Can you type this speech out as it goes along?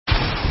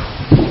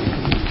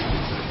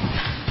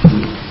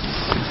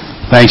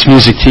Thanks,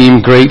 music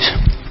team. Great,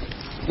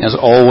 as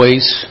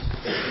always.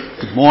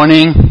 Good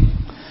morning.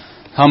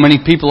 How many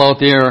people out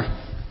there are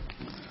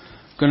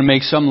going to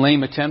make some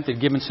lame attempt at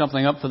giving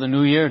something up for the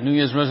new year, New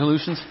Year's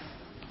resolutions?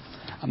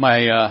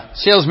 My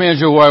sales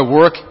manager where I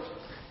work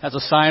has a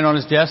sign on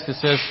his desk that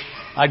says,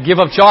 "I'd give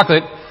up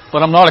chocolate,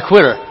 but I'm not a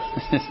quitter."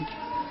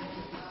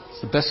 It's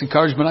the best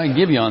encouragement I can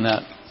give you on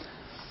that.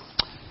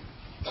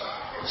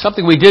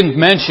 Something we didn't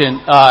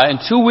mention, in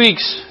 2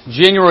 weeks,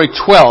 January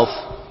 12th,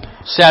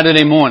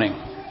 Saturday morning,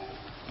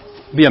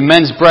 be a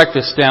men's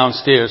breakfast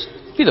downstairs.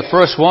 Be the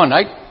first one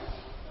I'm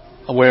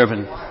aware of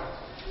in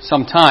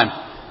some time.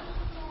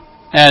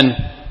 And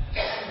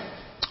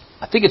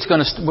I think it's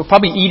going to, we're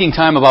probably eating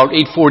time about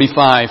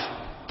 8:45.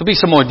 There'll be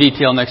some more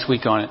detail next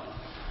week on it.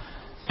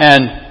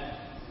 And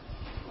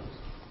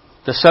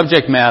the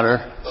subject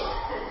matter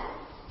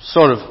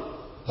sort of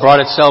brought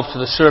itself to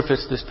the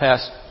surface this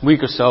past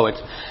week or so.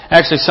 It's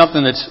actually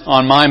something that's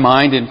on my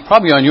mind and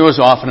probably on yours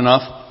often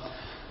enough.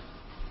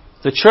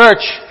 The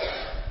church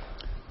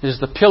is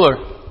the pillar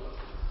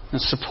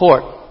and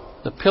support,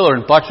 the pillar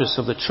and buttress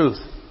of the truth.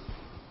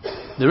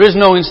 There is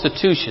no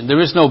institution,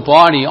 there is no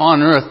body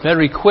on earth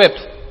better equipped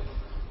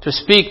to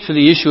speak to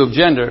the issue of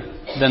gender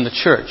than the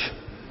church.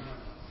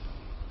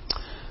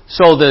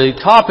 So the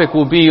topic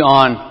will be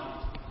on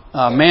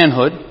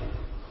manhood,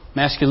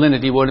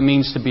 masculinity, what it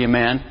means to be a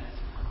man.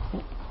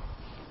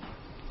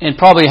 In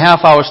probably a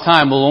half hour's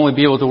time, we'll only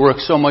be able to work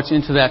so much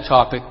into that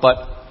topic,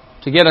 but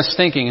to get us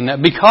thinking, and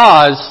that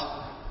because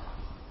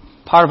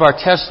part of our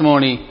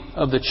testimony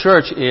of the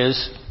church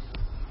is,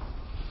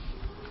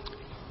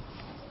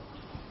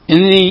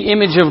 in the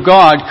image of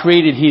God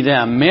created He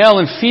them. Male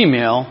and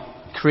female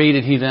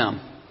created He them.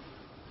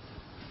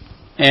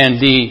 And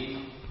the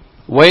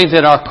way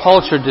that our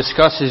culture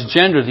discusses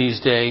gender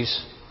these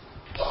days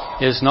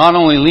is not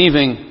only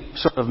leaving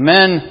sort of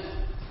men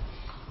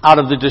out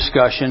of the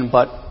discussion,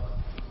 but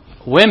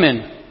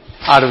women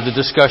out of the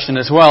discussion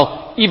as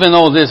well, even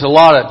though there's a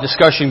lot of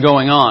discussion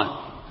going on.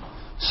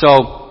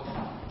 So,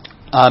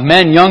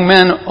 men, young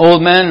men,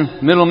 old men,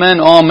 middle men,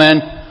 all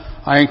men,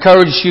 I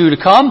encourage you to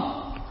come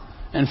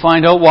and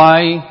find out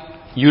why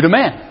you're the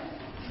man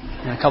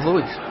in a couple of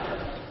weeks.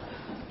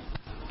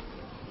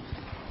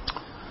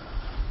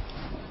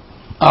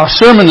 Our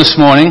sermon this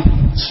morning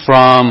is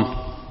from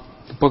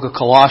the book of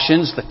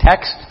Colossians, the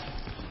text.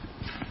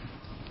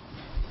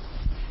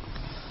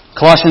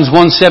 Colossians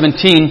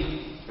 1:17.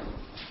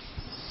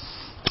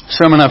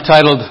 Sermon I've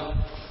titled,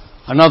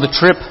 Another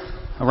Trip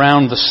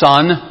Around the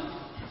Sun.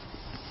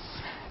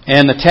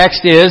 And the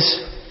text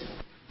is,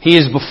 He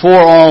is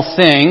before all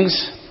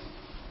things,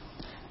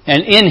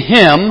 and in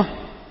Him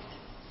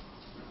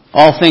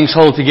all things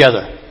hold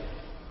together.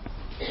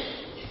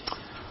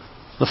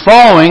 The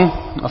following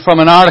are from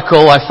an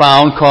article I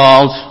found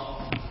called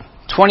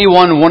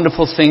 21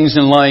 Wonderful Things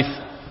in Life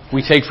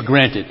We Take for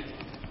Granted.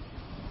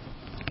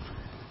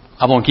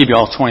 I won't give you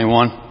all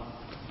 21.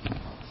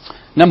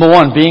 Number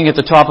 1, being at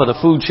the top of the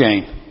food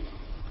chain.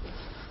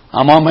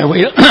 I'm on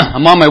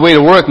my way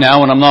to work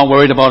now, and I'm not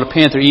worried about a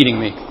panther eating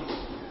me.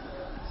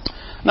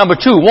 Number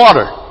 2,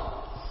 water.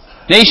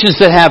 Nations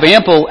that have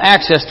ample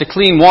access to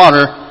clean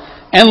water,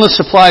 endless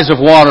supplies of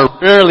water,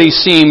 rarely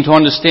seem to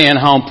understand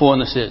how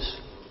important this is.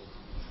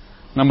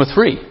 Number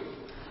 3,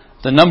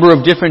 the number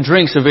of different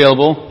drinks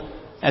available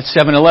at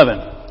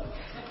 7-Eleven.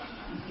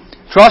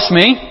 Trust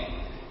me,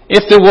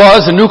 if there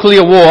was a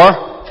nuclear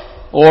war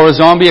or a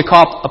zombie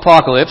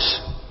apocalypse,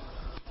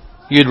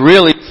 you'd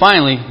really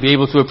finally be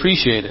able to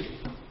appreciate it.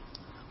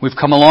 We've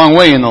come a long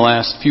way in the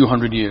last few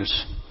hundred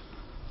years.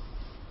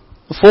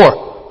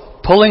 4,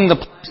 pulling the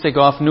plastic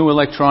off new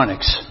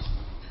electronics.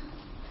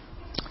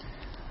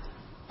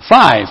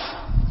 5,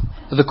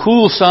 the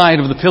cool side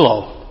of the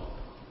pillow.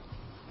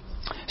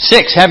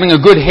 6, having a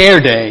good hair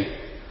day.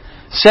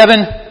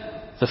 7,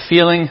 the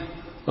feeling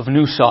of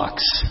new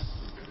socks.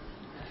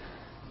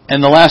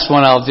 And the last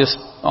one I'll just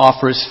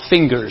offer is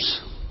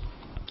fingers.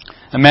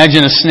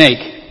 Imagine a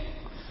snake.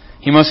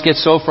 He must get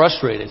so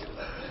frustrated.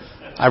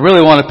 I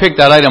really want to pick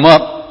that item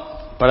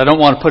up, but I don't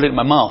want to put it in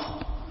my mouth.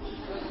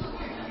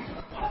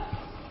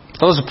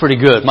 Those are pretty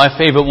good. My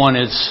favorite one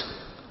is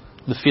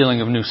the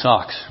feeling of new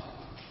socks.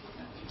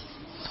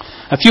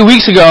 A few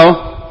weeks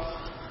ago,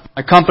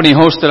 my company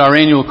hosted our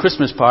annual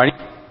Christmas party.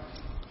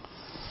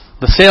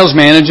 The sales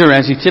manager,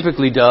 as he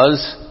typically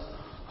does,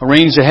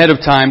 arranged ahead of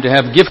time to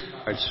have gift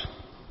cards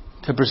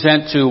to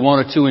present to 1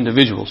 or 2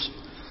 individuals.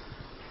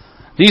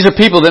 These are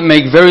people that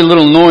make very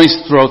little noise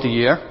throughout the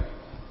year.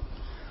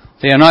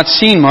 They are not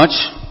seen much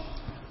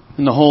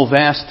in the whole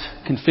vast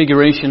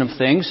configuration of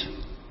things,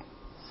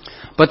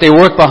 but they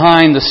work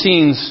behind the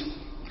scenes,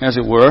 as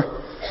it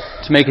were,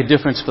 to make a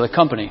difference for the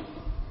company.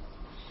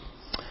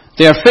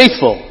 They are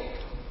faithful,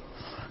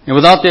 and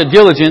without their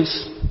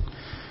diligence,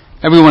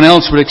 everyone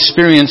else would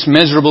experience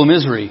measurable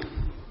misery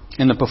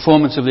in the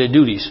performance of their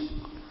duties.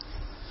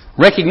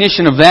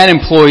 Recognition of that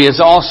employee is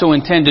also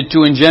intended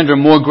to engender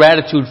more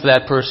gratitude for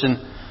that person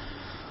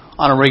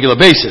on a regular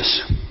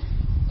basis.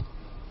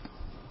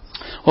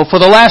 Well, for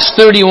the last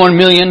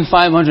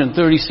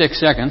 31,536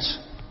 seconds,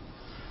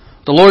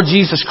 The Lord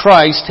Jesus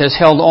Christ has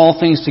held all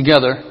things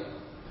together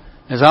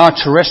as our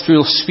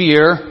terrestrial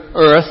sphere,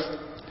 Earth,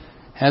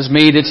 has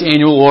made its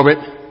annual orbit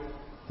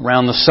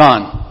around the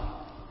sun.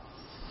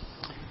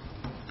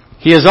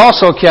 He has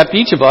also kept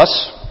each of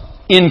us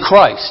in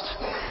Christ.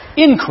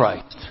 In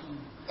Christ.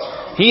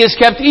 He has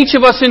kept each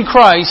of us in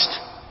Christ.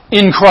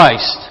 In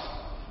Christ.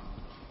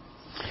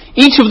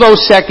 Each of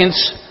those seconds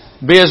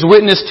bears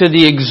witness to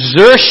the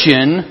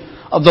exertion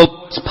of the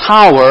Lord's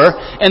power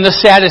and the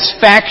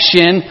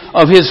satisfaction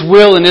of His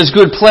will and His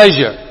good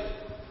pleasure.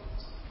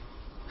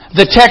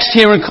 The text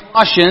here in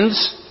Colossians,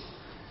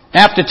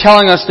 after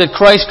telling us that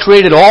Christ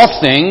created all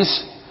things,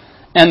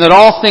 and that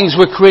all things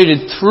were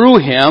created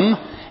through Him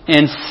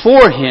and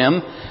for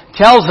Him,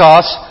 tells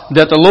us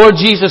that the Lord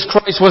Jesus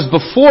Christ was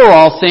before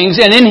all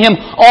things, and in Him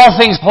all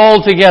things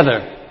hold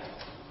together.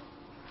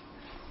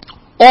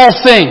 All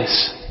things.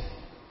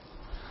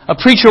 A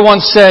preacher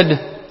once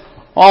said,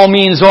 all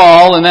means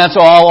all, and that's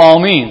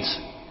all means.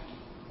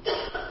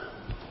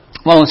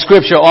 Well, in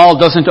Scripture, all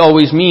doesn't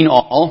always mean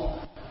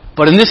all,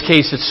 but in this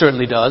case it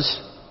certainly does.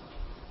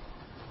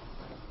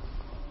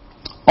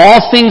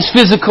 All things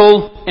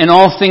physical and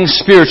all things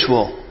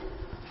spiritual.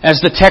 As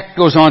the text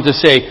goes on to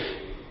say,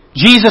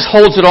 Jesus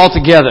holds it all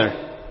together.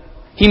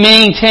 He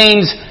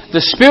maintains the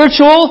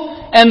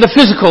spiritual and the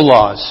physical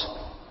laws.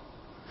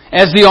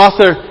 As the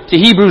author to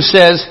Hebrews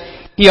says,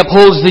 He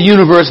upholds the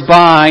universe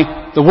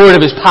by the word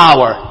of His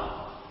power.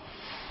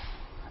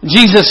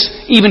 Jesus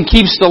even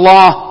keeps the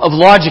law of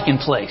logic in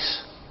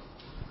place,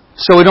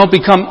 so we don't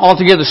become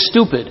altogether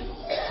stupid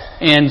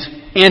and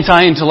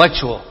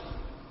anti-intellectual.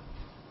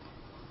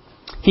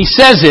 He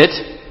says it,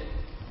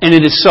 and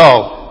it is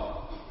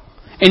so.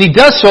 And He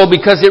does so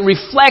because it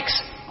reflects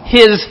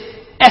His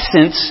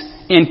essence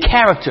and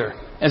character,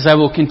 as I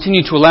will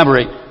continue to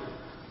elaborate.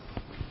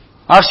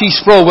 R.C.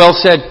 Sproul well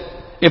said,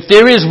 if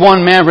there is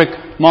one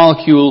maverick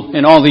molecule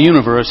in all the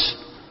universe,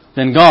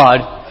 then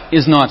God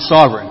is not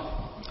sovereign.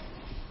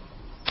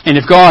 And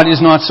if God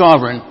is not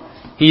sovereign,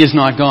 He is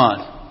not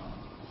God.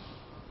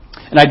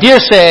 And I dare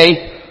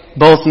say,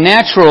 both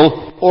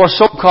natural or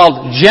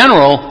so-called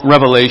general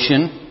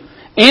revelation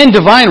and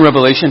divine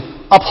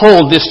revelation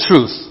uphold this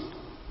truth.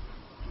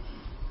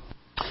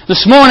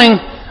 This morning,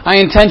 I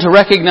intend to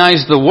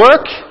recognize the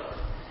work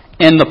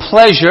and the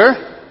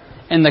pleasure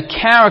and the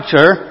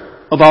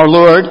character of our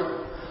Lord,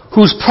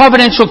 whose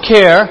providential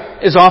care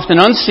is often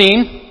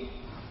unseen,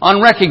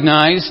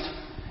 unrecognized,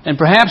 and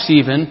perhaps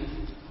even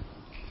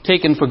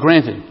taken for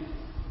granted.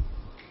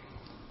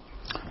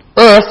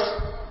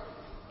 Earth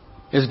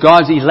is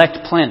God's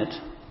elect planet,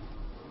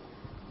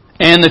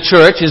 and the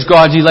church is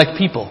God's elect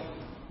people.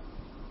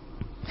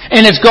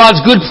 And it's God's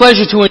good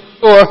pleasure to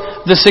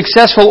ensure the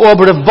successful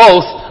orbit of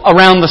both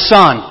around the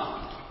sun.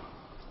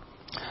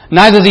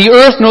 Neither the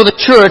earth nor the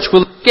church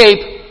will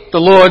escape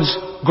the Lord's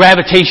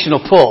gravitational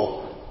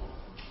pull.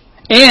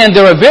 And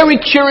there are very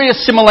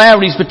curious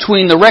similarities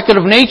between the record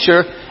of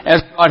nature,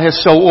 as God has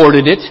so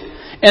ordered it,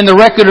 and the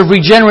record of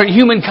regenerate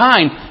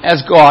humankind,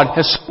 as God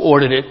has so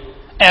ordered it,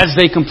 as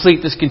they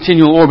complete this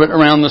continual orbit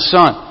around the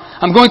sun.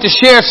 I'm going to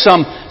share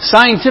some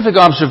scientific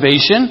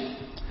observation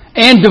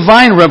and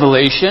divine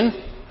revelation,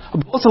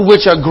 both of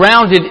which are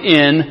grounded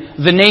in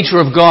the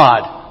nature of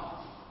God.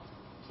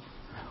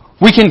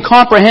 We can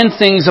comprehend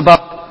things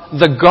about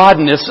the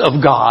godness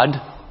of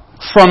God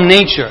from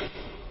nature,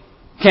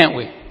 can't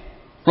we?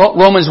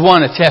 Romans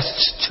 1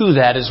 attests to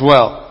that as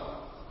well.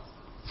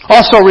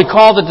 Also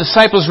recall the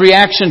disciples'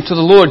 reaction to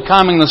the Lord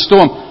calming the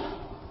storm.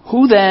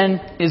 Who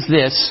then is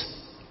this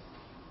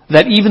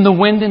that even the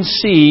wind and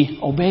sea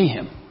obey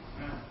Him?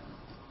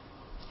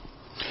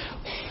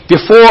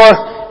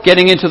 Before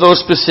getting into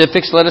those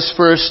specifics, let us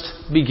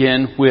first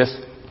begin with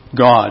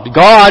God.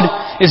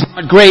 God is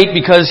not great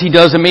because He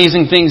does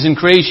amazing things in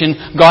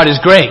creation. God is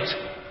great.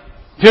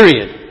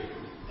 Period.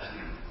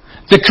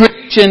 The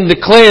creation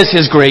declares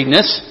His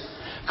greatness.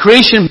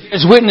 Creation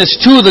bears witness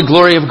to the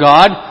glory of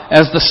God,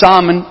 as the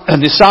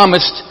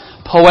psalmist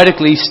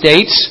poetically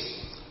states.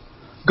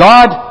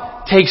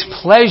 God takes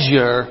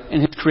pleasure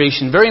in His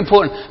creation. Very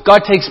important.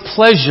 God takes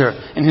pleasure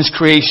in His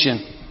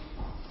creation.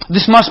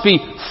 This must be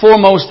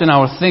foremost in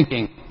our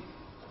thinking.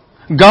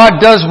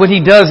 God does what He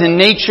does in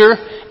nature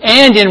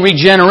and in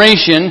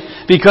regeneration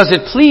because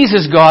it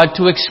pleases God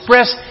to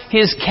express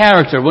His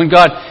character. When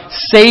God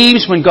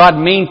saves, when God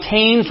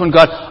maintains, when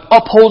God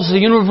upholds the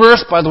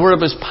universe by the word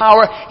of His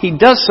power, He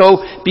does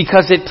so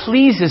because it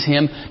pleases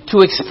Him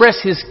to express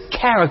His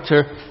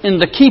character in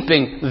the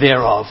keeping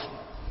thereof.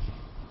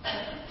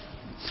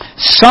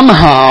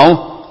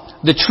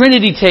 Somehow, the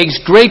Trinity takes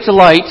great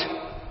delight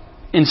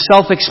in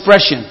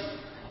self-expression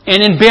and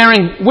in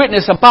bearing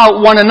witness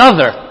about one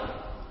another.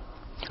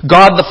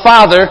 God the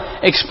Father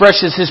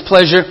expresses His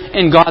pleasure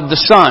in God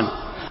the Son.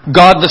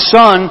 God the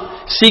Son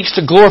seeks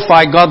to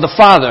glorify God the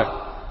Father.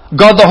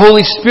 God the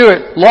Holy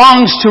Spirit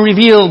longs to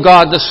reveal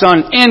God the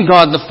Son and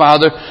God the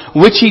Father,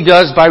 which He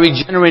does by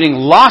regenerating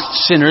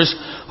lost sinners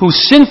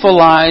whose sinful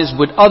lives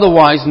would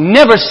otherwise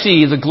never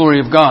see the glory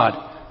of God.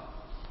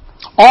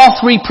 All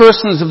three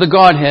persons of the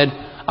Godhead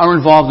are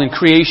involved in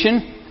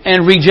creation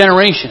and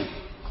regeneration.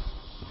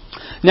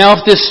 Now,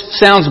 if this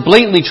sounds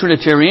blatantly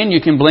Trinitarian,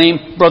 you can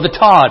blame Brother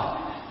Todd.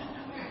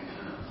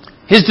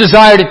 His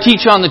desire to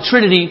teach on the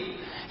Trinity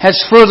has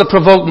further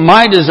provoked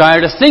my desire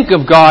to think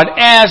of God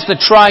as the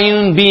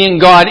triune being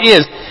God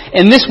is.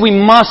 And this we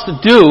must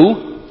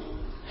do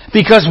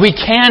because we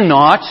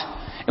cannot,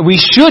 and we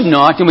should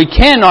not, and we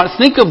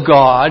cannot think of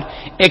God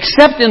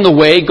except in the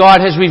way God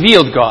has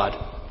revealed God.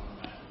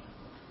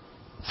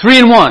 3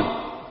 in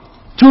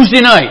 1.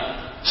 Tuesday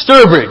night.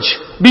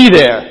 Sturbridge. Be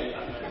there.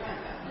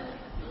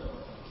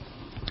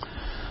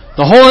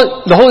 The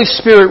Holy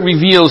Spirit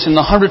reveals in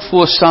the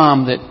 104th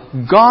Psalm that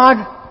God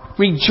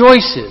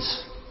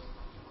rejoices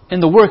in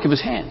the work of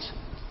His hands.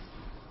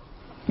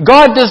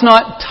 God does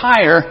not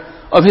tire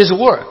of His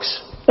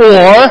works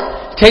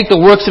or take the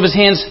works of His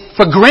hands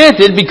for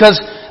granted because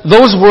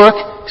those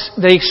works,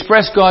 they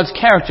express God's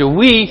character.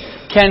 We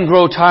can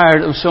grow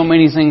tired of so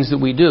many things that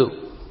we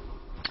do.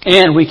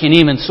 And we can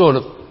even sort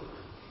of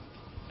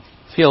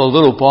feel a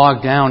little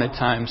bogged down at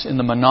times in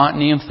the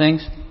monotony of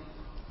things.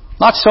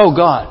 Not so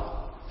God.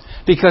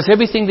 Because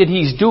everything that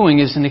He's doing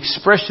is an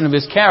expression of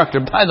His character.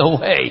 By the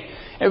way,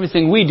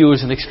 everything we do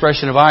is an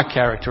expression of our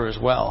character as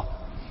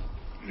well.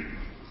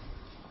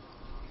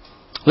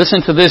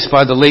 Listen to this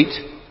by the late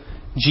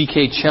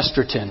G.K.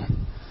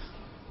 Chesterton,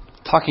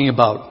 talking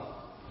about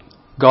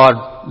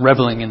God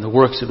reveling in the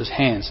works of His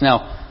hands.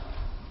 Now,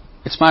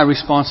 it's my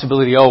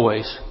responsibility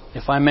always,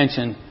 if I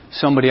mention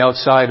somebody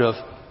outside of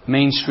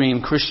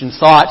mainstream Christian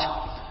thought,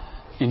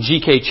 and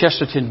G.K.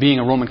 Chesterton being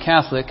a Roman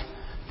Catholic,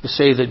 to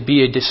say that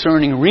be a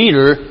discerning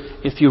reader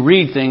if you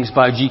read things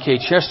by G.K.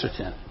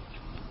 Chesterton.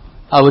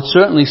 I would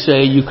certainly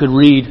say you could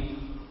read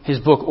his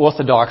book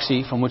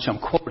Orthodoxy, from which I'm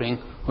quoting,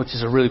 which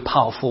is a really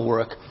powerful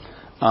work.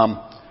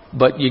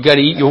 But you got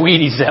to eat your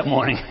Wheaties that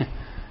morning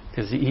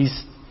because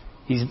he's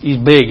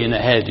big in the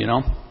head, you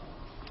know.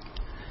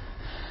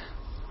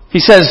 He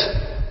says,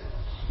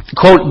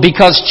 quote,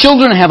 "Because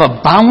children have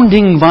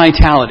abounding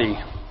vitality,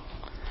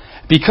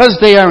 because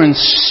they are in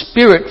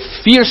spirit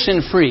fierce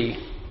and free,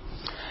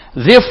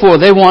 therefore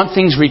they want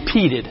things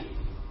repeated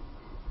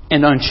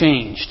and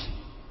unchanged.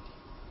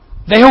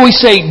 They always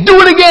say,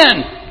 'Do it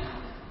again!'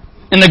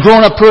 And the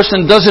grown-up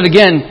person does it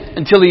again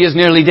until he is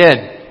nearly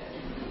dead.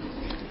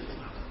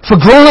 For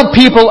grown-up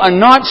people are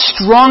not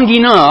strong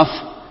enough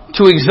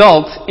to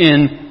exult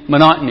in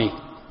monotony.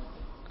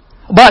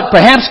 But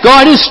perhaps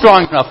God is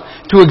strong enough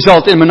to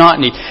exult in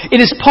monotony. It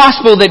is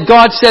possible that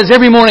God says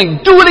every morning,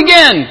 'Do it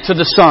again!' to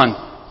the sun.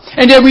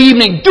 And every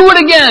evening, 'Do it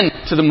again!'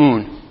 to the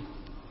moon.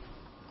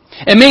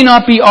 It may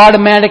not be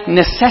automatic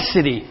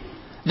necessity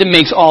that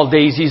makes all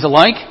daisies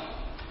alike.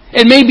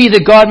 It may be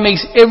that God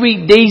makes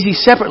every daisy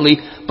separately,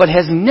 but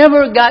has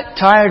never got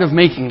tired of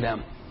making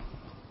them.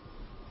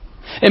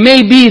 It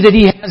may be that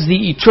He has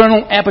the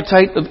eternal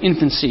appetite of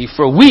infancy,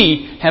 for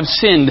we have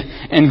sinned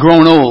and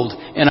grown old,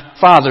 and our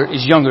Father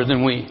is younger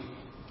than we."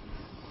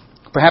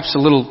 Perhaps a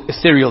little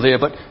ethereal there,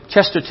 but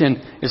Chesterton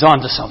is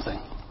onto something.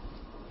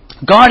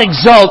 God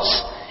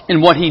exults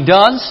in what He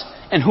does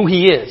and who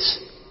He is.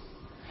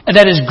 And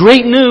that is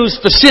great news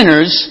for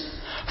sinners,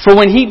 for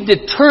when He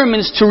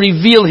determines to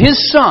reveal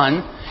His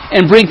Son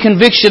and bring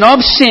conviction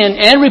of sin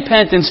and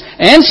repentance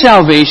and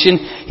salvation,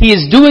 He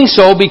is doing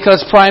so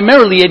because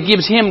primarily it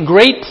gives Him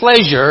great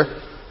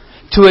pleasure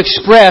to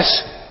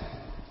express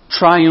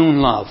triune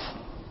love.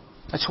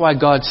 That's why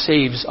God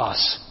saves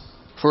us,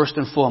 first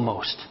and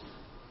foremost.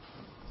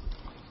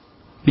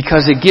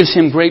 Because it gives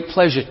Him great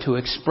pleasure to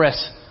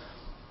express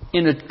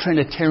inner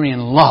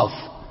Trinitarian love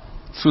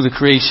through the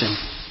creation.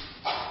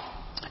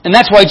 And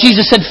that's why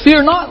Jesus said,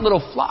 "Fear not, little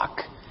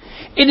flock.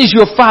 It is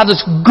your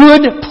Father's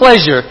good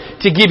pleasure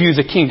to give you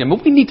the kingdom."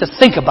 But we need to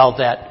think about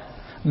that.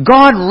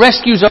 God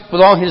rescues us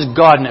with all His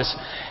godness.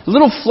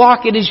 Little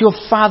flock, it is your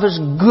Father's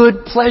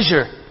good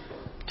pleasure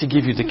to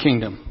give you the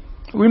kingdom.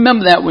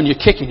 Remember that when you're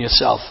kicking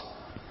yourself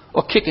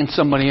or kicking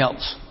somebody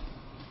else.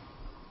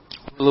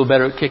 A little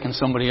better at kicking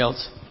somebody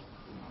else.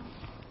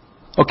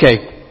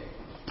 Okay.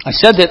 I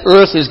said that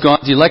earth is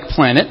God's elect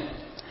planet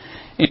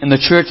and the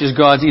church is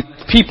God's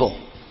elect people.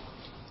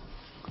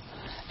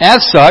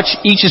 As such,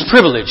 each is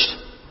privileged,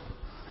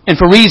 and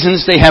for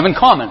reasons they have in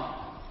common.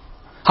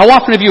 How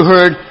often have you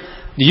heard,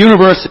 the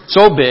universe is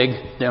so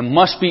big, there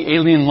must be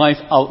alien life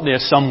out there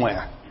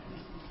somewhere?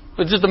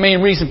 But this is the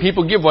main reason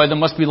people give why there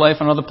must be life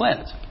on other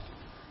planets.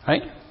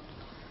 Right?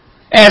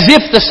 As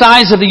if the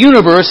size of the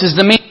universe is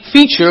the main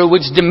feature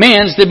which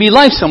demands there be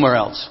life somewhere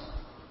else.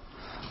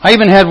 I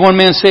even had one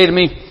man say to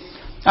me,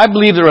 "I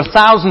believe there are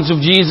thousands of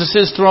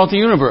Jesuses throughout the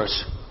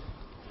universe."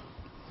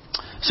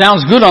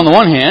 Sounds good on the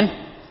one hand,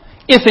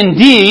 if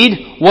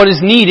indeed what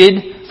is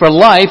needed for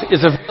life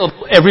is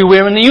available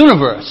everywhere in the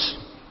universe.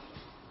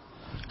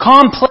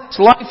 Complex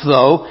life,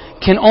 though,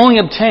 can only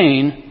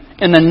obtain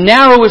in the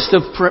narrowest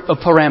of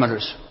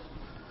parameters.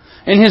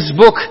 In his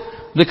book,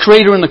 The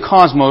Creator and the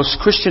Cosmos,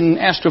 Christian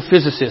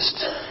astrophysicist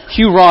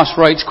Hugh Ross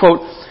writes,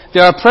 quote,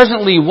 "There are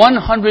presently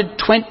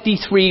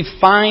 123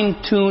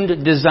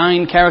 fine-tuned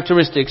design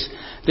characteristics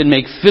that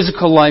make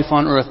physical life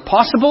on Earth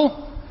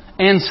possible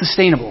and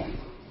sustainable."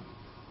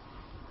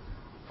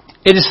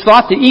 It is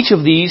thought that each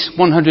of these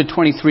 123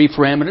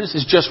 parameters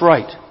is just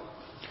right.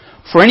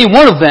 For any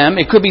one of them,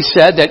 it could be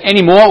said that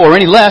any more or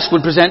any less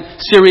would present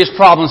serious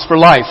problems for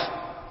life.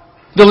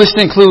 The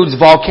list includes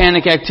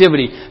volcanic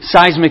activity,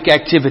 seismic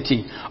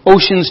activity,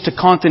 oceans to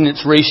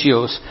continents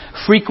ratios,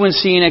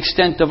 frequency and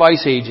extent of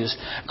ice ages,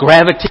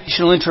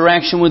 gravitational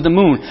interaction with the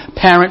moon,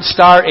 parent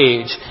star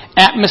age,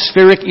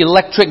 atmospheric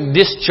electric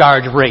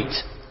discharge rate,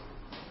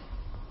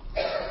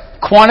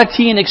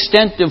 quantity and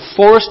extent of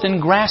forest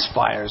and grass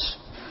fires.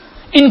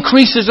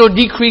 Increases or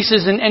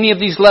decreases in any of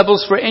these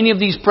levels for any of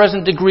these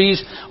present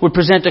degrees would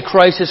present a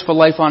crisis for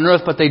life on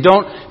earth, but they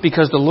don't,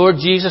 because the Lord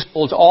Jesus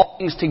holds all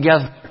things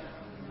together.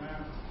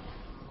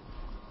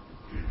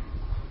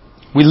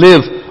 We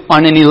live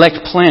on an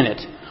elect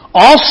planet.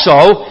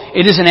 Also,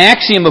 it is an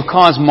axiom of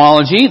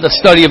cosmology, the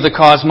study of the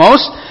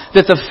cosmos,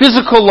 that the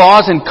physical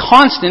laws and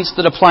constants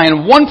that apply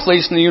in one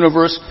place in the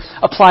universe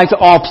apply to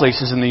all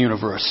places in the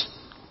universe.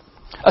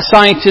 A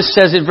scientist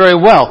says it very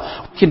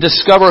well. We can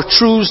discover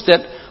truths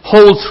that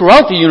hold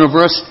throughout the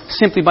universe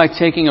simply by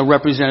taking a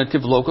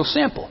representative local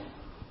sample.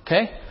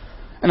 Okay?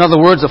 In other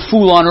words, a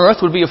fool on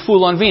Earth would be a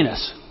fool on Venus.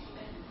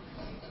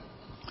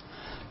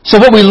 So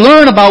what we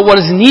learn about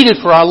what is needed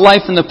for our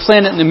life in the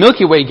planet in the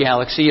Milky Way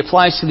galaxy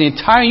applies to the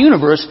entire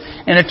universe,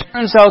 and it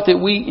turns out that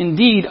we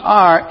indeed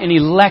are an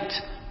elect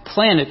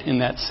planet in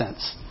that sense.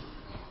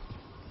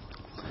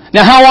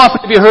 Now, how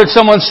often have you heard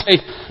someone say,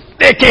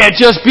 there can't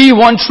just be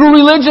one true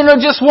religion or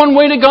just one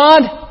way to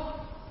God?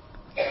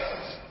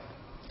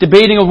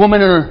 Debating a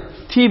woman in her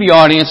TV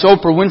audience,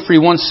 Oprah Winfrey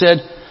once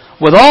said,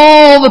 with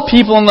all the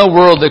people in the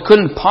world, there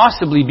couldn't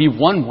possibly be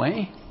one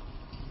way.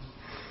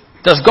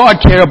 Does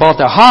God care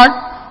about their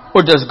heart?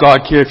 Or does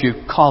God care if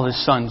you call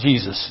His Son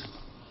Jesus?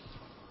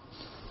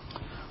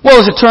 Well,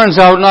 as it turns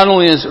out, not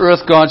only is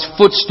earth God's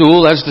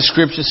footstool, as the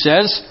Scripture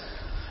says,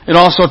 it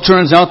also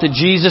turns out that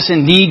Jesus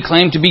indeed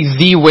claimed to be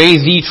the way,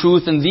 the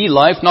truth, and the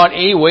life, not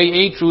a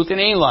way, a truth, and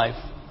a life.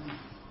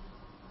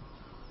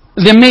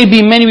 There may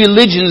be many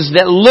religions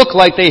that look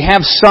like they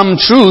have some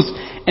truth,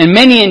 and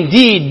many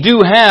indeed do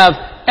have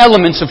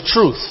elements of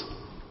truth.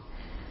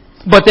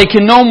 But they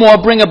can no more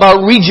bring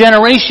about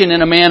regeneration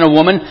in a man or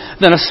woman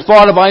than a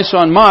spot of ice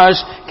on Mars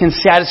can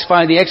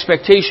satisfy the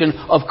expectation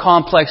of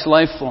complex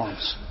life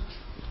forms.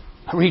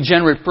 A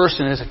regenerate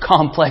person is a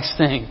complex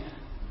thing.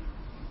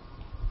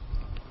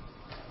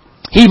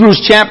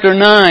 Hebrews chapter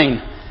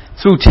 9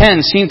 through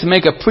 10 seem to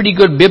make a pretty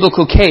good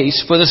biblical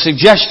case for the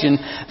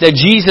suggestion that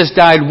Jesus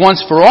died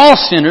once for all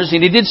sinners,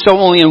 and He did so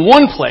only in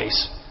one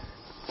place.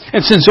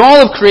 And since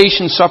all of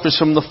creation suffers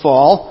from the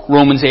fall,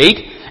 Romans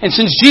 8, and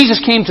since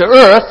Jesus came to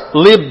earth,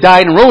 lived,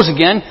 died, and rose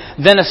again,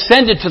 then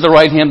ascended to the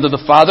right hand of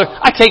the Father,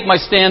 I take my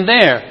stand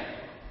there.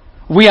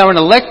 We are an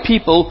elect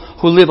people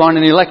who live on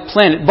an elect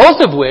planet, both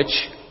of which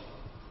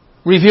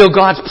reveal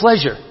God's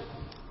pleasure.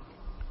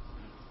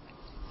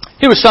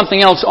 Here is something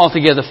else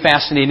altogether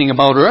fascinating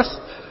about earth,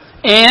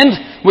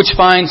 and which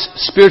finds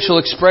spiritual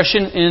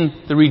expression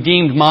in the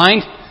redeemed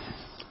mind.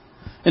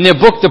 In their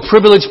book, The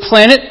Privileged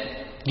Planet,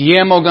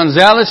 Guillermo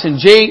Gonzalez and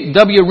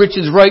J.W.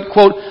 Richards write,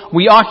 quote,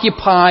 we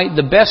occupy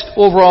the best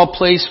overall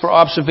place for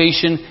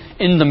observation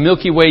in the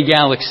Milky Way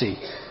galaxy,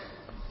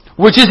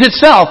 which is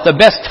itself the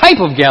best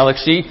type of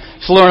galaxy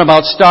to learn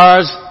about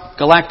stars,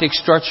 galactic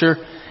structure,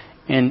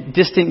 and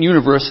distant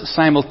universe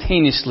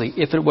simultaneously.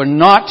 If it were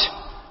not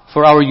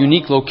for our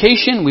unique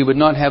location, we would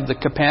not have the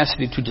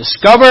capacity to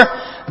discover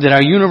that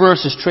our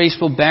universe is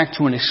traceable back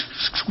to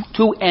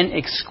an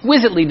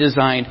exquisitely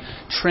designed,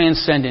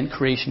 transcendent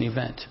creation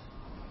event.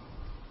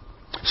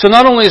 So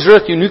not only is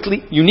Earth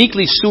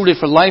uniquely suited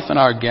for life in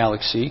our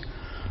galaxy,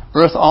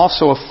 Earth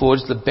also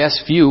affords the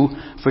best view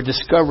for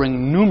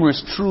discovering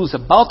numerous truths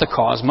about the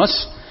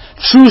cosmos,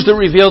 truths that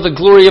reveal the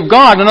glory of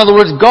God. In other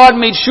words, God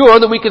made sure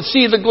that we could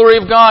see the glory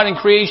of God in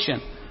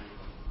creation.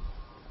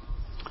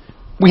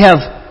 We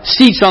have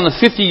seats on the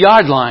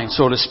 50-yard line,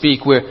 so to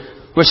speak, where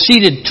we're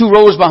seated 2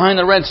 rows behind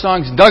the Red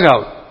Sox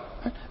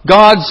dugout.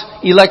 God's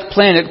elect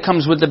planet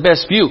comes with the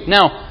best view.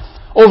 Now,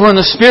 over in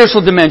the spiritual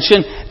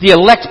dimension, the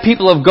elect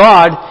people of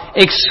God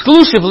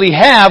exclusively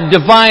have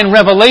divine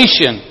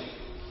revelation.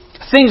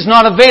 Things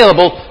not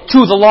available to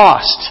the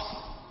lost.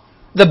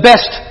 The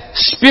best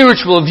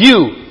spiritual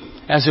view,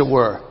 as it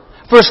were.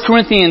 1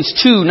 Corinthians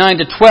 2,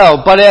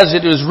 9-12, but as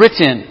it is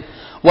written,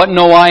 what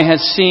no eye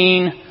has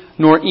seen,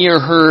 nor ear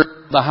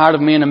heard, the heart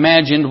of man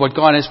imagined, what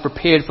God has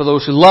prepared for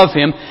those who love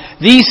Him.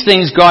 These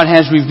things God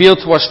has revealed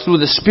to us through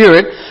the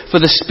Spirit,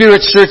 for the Spirit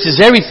searches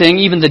everything,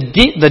 even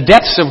the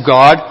depths of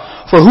God.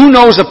 For who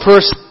knows a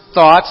person's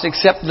thoughts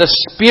except the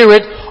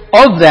spirit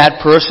of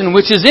that person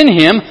which is in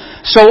him?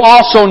 So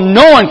also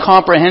no one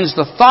comprehends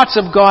the thoughts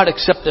of God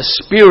except the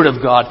Spirit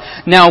of God.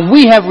 Now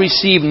we have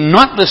received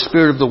not the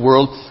spirit of the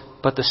world,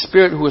 but the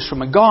Spirit who is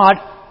from a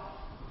God,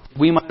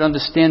 we might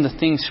understand the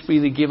things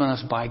freely given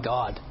us by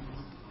God.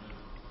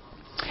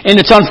 And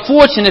it's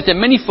unfortunate that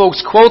many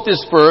folks quote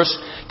this verse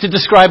to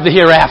describe the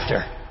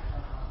hereafter.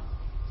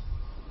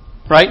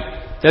 Right?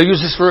 They'll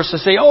use this verse to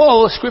say,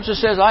 oh, the Scripture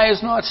says, eye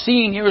has not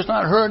seen, ear has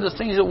not heard, the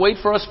things that wait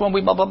for us when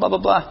we blah, blah, blah, blah,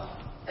 blah.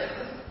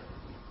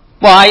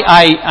 Well,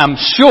 I am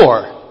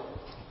sure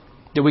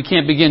that we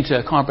can't begin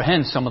to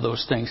comprehend some of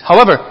those things.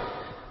 However,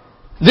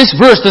 this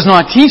verse does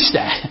not teach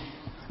that.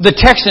 The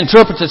text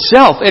interprets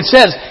itself. It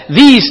says,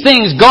 these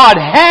things God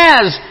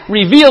has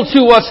revealed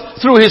to us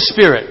through His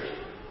Spirit.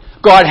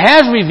 God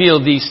has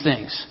revealed these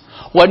things.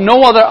 What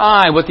no other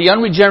eye, what the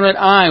unregenerate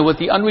eye, what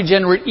the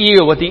unregenerate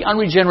ear, what the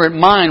unregenerate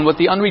mind, what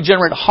the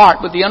unregenerate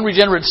heart, what the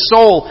unregenerate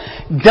soul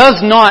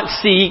does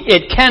not see,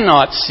 it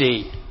cannot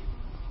see.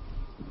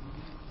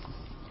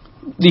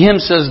 The hymn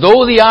says,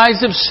 though the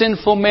eyes of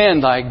sinful man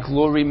thy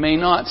glory may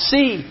not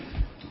see.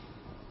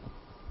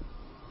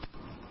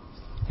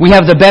 We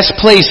have the best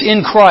place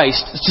in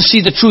Christ to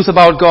see the truth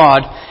about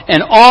God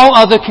and all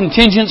other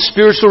contingent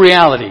spiritual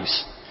realities.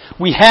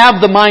 We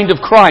have the mind of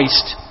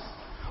Christ.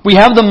 We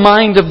have the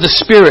mind of the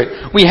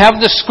Spirit. We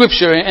have the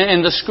Scripture,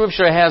 and the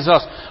Scripture has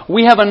us.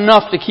 We have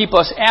enough to keep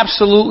us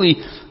absolutely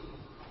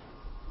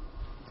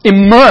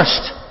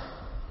immersed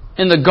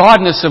in the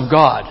godness of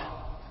God.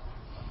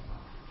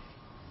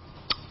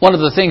 One of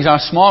the things our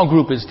small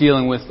group is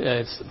dealing with,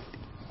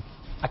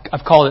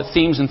 I've called it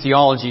Themes and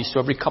Theology, so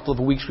every couple of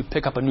weeks we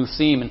pick up a new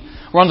theme, and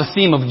we're on the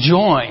theme of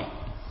joy.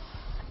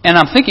 And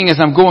I'm thinking as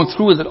I'm going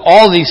through with it,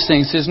 all these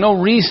things, there's no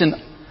reason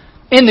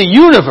in the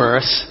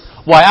universe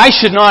why I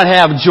should not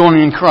have joy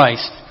in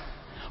Christ,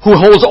 who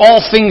holds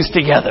all things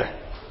together,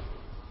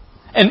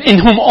 and in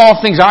whom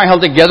all things are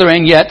held together,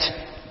 and yet,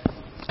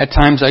 at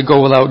times I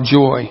go without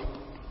joy.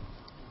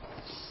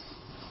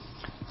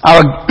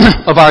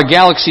 Of our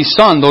galaxy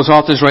sun, those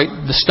authors write,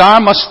 the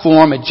star must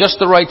form at just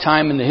the right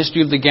time in the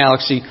history of the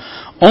galaxy.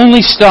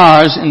 Only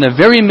stars in the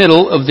very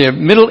middle of their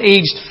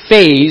middle-aged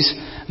phase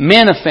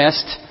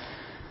manifest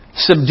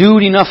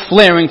subdued enough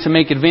flaring to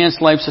make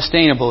advanced life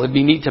sustainable. It'd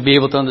be neat to be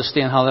able to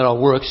understand how that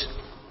all works.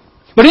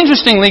 But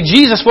interestingly,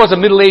 Jesus was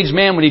a middle-aged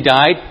man when He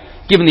died,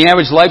 given the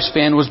average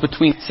lifespan was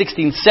between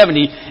 60 and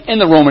 70 in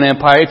the Roman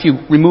Empire, if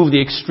you remove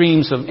the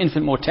extremes of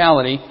infant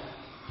mortality.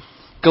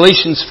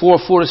 Galatians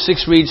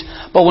 4:4-6 reads,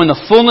 but when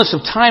the fullness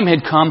of time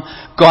had come,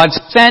 God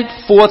sent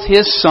forth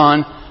His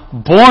Son,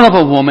 born of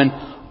a woman,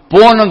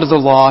 born under the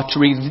law,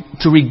 to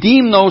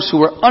redeem those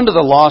who were under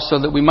the law so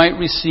that we might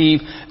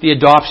receive the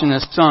adoption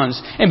as sons.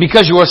 And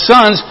because you are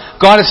sons,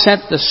 God has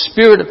sent the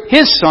Spirit of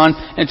His Son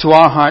into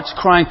our hearts,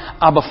 crying,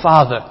 Abba,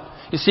 Father.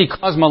 You see,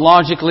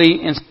 cosmologically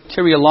and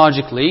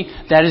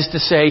soteriologically, that is to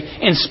say,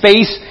 in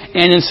space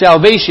and in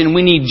salvation,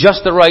 we need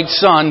just the right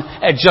Son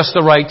at just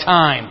the right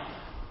time.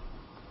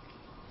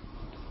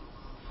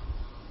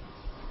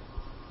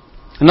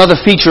 Another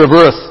feature of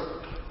Earth,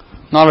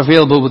 not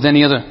available with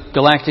any other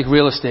galactic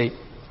real estate,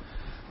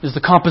 is the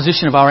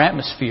composition of our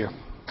atmosphere.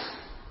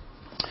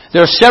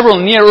 There are several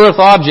near-Earth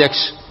objects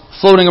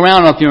floating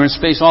around up here in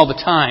space all the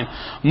time,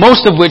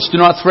 most of which do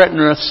not threaten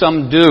Earth,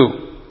 some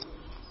do.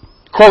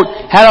 Quote,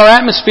 had our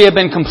atmosphere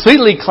been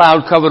completely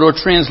cloud-covered or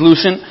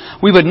translucent,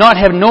 we would not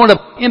have known of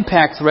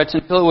impact threats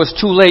until it was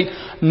too late,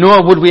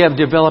 nor would we have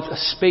developed a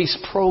space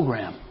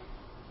program.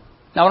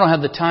 Now, I don't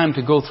have the time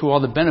to go through all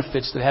the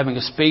benefits that having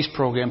a space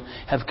program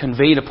have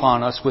conveyed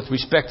upon us with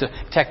respect to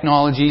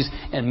technologies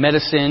and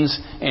medicines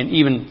and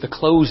even the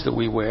clothes that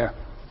we wear.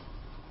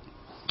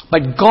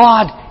 But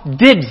God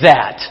did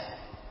that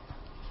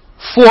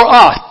for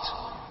us.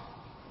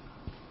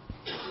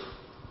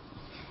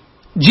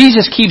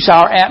 Jesus keeps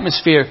our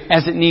atmosphere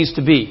as it needs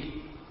to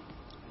be.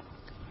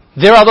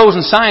 There are those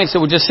in science that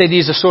would just say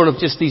these are sort of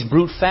just these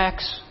brute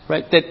facts,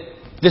 right? That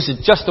this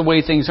is just the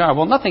way things are.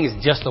 Well, nothing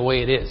is just the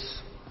way it is.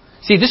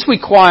 See, this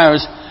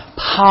requires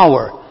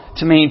power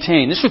to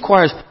maintain. This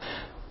requires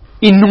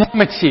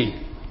enormity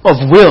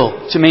of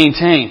will to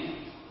maintain.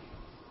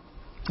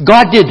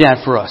 God did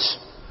that for us.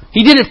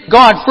 He did it for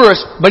God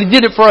first, but He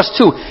did it for us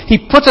too. He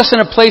puts us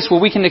in a place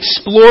where we can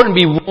explore and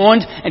be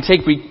warned and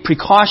take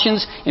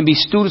precautions and be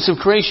students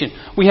of creation.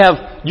 We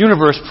have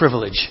universe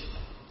privilege.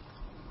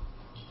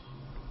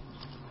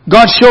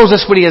 God shows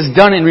us what He has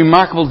done in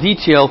remarkable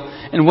detail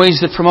in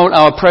ways that promote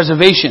our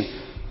preservation.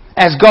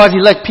 As God's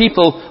elect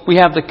people,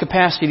 we have the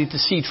capacity to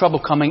see trouble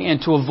coming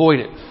and to avoid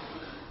it.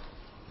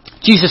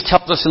 Jesus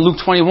tells us in Luke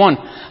 21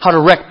 how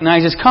to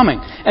recognize His coming.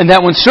 And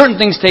that when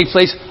certain things take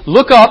place,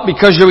 look up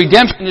because your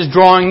redemption is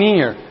drawing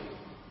near.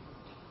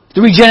 The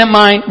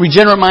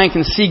regenerate mind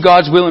can see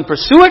God's will and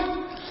pursue it,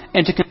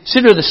 and to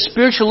consider the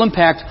spiritual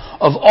impact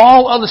of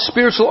all other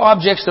spiritual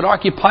objects that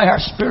occupy our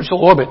spiritual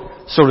orbit,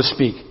 so to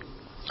speak.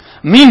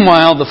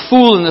 Meanwhile, the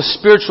fool and the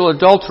spiritual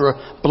adulterer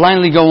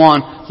blindly go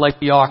on like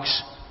the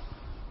ox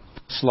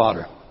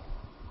slaughter.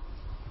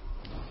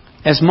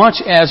 As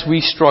much as we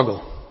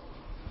struggle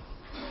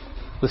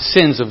with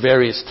sins of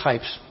various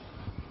types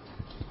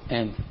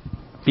and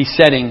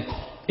besetting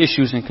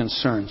issues and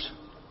concerns,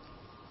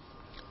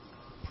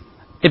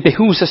 it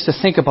behooves us to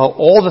think about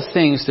all the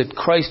things that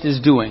Christ is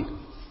doing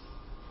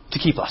to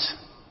keep us.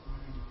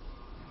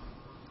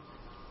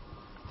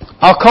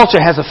 Our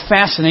culture has a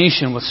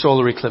fascination with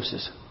solar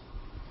eclipses.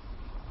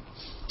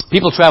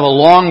 People travel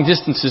long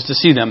distances to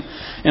see them.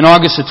 In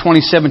August of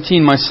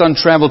 2017, my son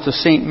traveled to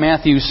St.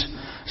 Matthews,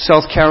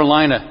 South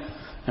Carolina,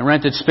 and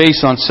rented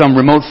space on some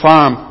remote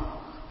farm,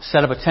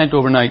 set up a tent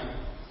overnight.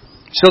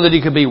 so that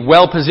he could be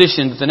well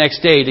positioned the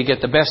next day to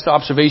get the best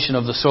observation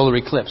of the solar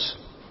eclipse.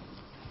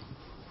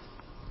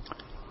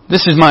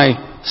 This is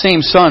my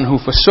same son who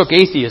forsook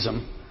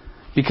atheism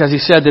because he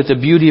said that the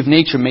beauty of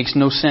nature makes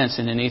no sense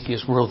in an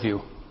atheist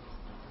worldview.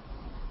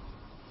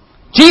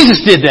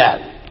 Jesus did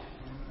that.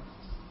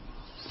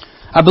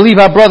 I believe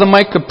our brother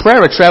Mike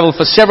Caprera traveled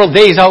for several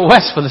days out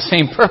west for the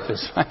same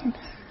purpose, right?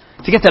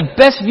 To get the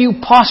best view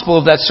possible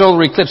of that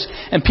solar eclipse.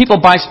 And people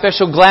buy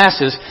special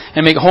glasses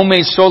and make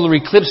homemade solar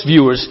eclipse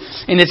viewers,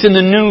 and it's in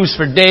the news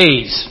for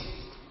days.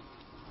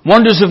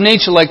 Wonders of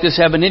nature like this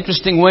have an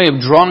interesting way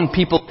of drawing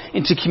people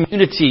into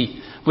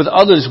community with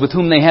others with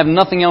whom they have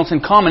nothing else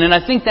in common. And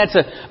I think that's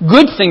a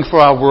good thing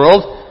for our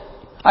world.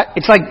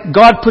 It's like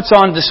God puts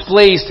on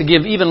displays to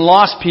give even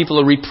lost people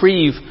a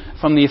reprieve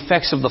from the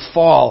effects of the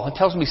fall. It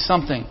tells me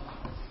something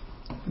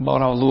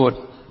about our Lord.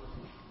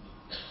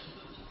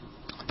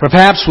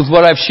 Perhaps with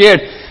what I've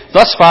shared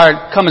thus far,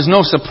 it comes as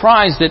no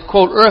surprise that,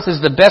 quote, Earth is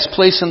the best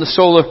place in the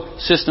solar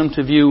system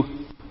to view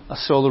a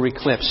solar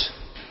eclipse.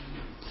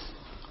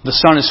 The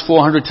sun is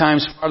 400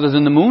 times farther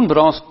than the moon, but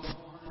also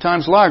 400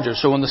 times larger.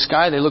 So in the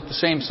sky, they look the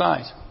same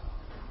size.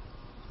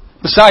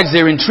 Besides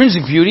their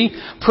intrinsic beauty,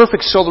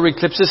 perfect solar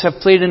eclipses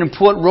have played an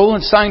important role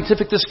in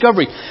scientific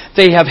discovery.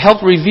 They have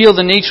helped reveal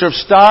the nature of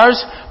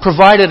stars,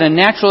 provided a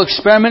natural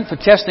experiment for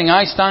testing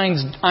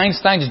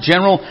Einstein's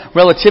general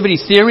relativity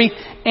theory,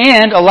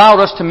 and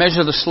allowed us to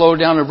measure the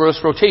slowdown of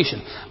Earth's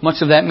rotation. Much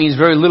of that means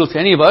very little to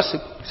any of us,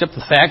 except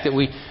the fact that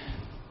we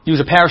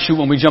use a parachute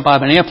when we jump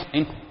out of an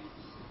airplane.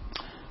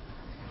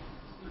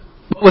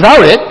 But without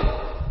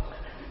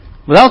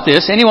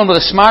this, anyone with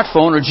a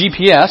smartphone or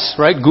GPS,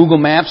 right, Google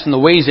Maps and the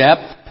Waze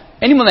app,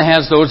 anyone that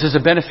has those is a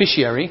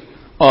beneficiary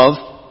of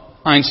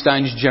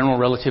Einstein's general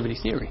relativity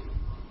theory.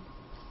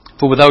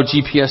 For without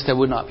GPS, that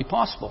would not be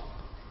possible.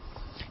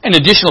 An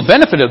additional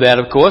benefit of that,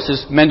 of course,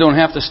 is men don't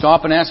have to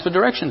stop and ask for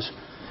directions.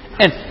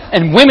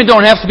 And women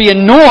don't have to be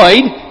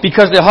annoyed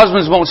because their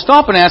husbands won't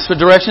stop and ask for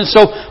directions.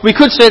 So we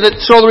could say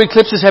that solar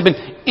eclipses have been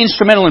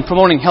instrumental in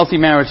promoting healthy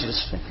marriages.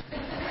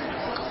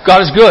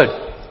 God is good.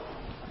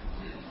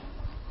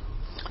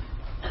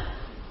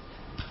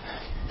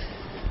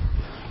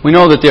 We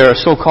know that there are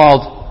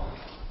so-called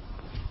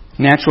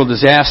natural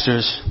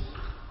disasters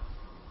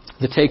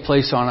that take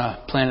place on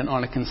a planet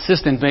on a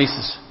consistent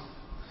basis.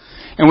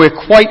 And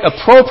we're quite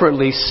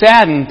appropriately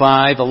saddened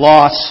by the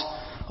loss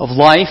of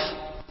life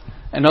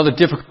and other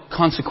difficult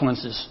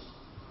consequences.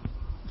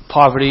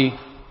 Poverty,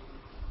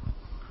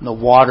 the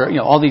water,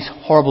 all these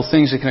horrible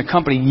things that can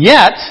accompany.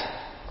 Yet,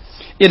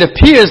 it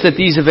appears that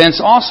these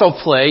events also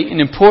play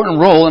an important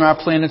role in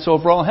our planet's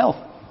overall health.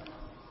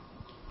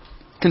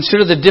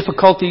 Consider the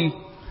difficulty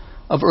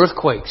of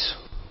earthquakes.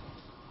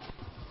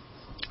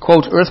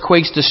 Quote,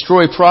 earthquakes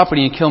destroy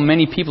property and kill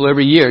many people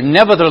every year.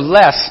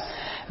 Nevertheless,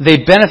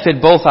 they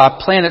benefit both our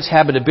planet's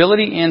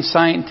habitability and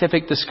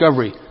scientific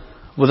discovery.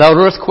 Without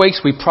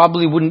earthquakes, we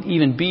probably wouldn't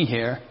even be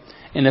here.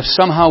 And if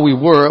somehow we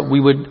were,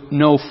 we would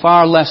know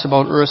far less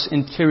about Earth's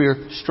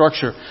interior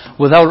structure.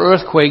 Without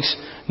earthquakes,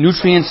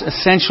 nutrients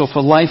essential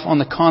for life on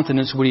the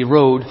continents would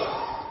erode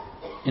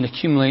and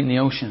accumulate in the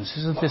oceans.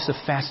 Isn't this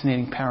a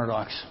fascinating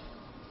paradox?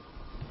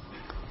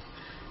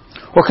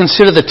 Or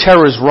consider the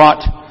terrors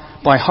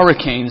wrought by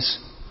hurricanes.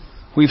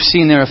 We've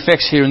seen their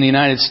effects here in the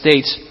United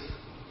States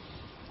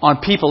on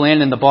people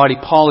and in the body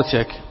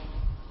politic.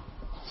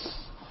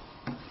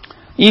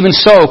 Even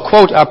so,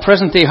 quote, our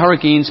present-day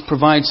hurricanes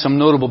provide some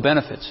notable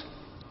benefits.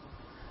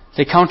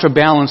 They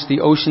counterbalance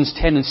the ocean's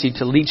tendency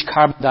to leach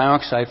carbon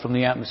dioxide from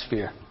the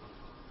atmosphere.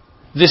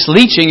 This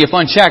leaching, if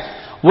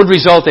unchecked, would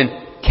result in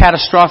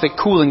catastrophic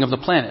cooling of the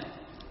planet.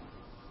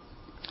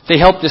 They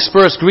help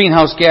disperse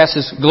greenhouse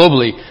gases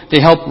globally.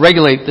 They help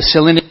regulate the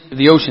salinity of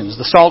the oceans,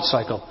 the salt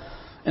cycle,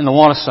 and the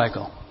water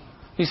cycle.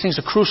 These things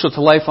are crucial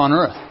to life on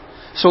Earth.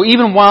 So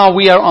even while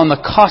we are on the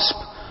cusp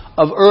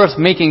of Earth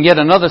making yet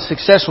another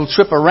successful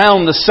trip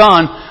around the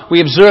sun,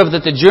 we observe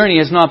that the journey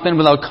has not been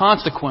without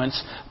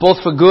consequence,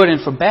 both for good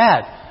and for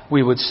bad,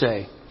 we would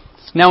say.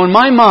 Now in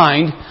my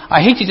mind,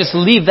 I hate to just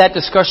leave that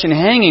discussion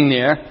hanging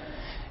there.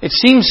 It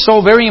seems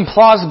so very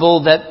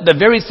implausible that the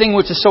very thing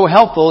which is so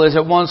helpful is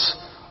at once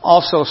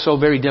also so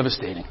very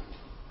devastating.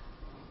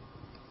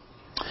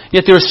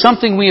 Yet there is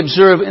something we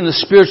observe in the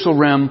spiritual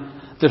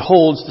realm that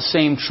holds the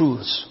same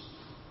truths.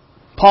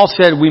 Paul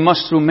said we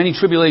must through many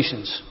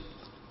tribulations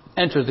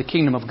enter the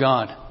kingdom of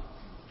God.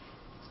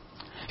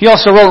 He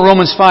also wrote in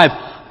Romans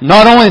 5,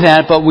 not only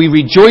that, but we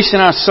rejoice in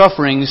our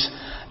sufferings,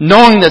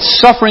 knowing that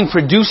suffering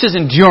produces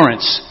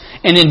endurance,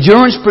 and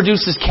endurance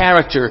produces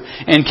character,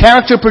 and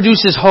character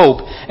produces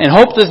hope, and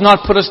hope does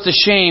not put us to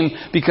shame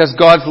because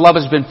God's love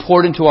has been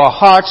poured into our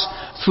hearts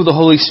through the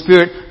Holy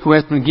Spirit who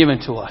has been given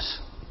to us.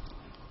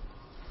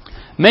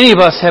 Many of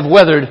us have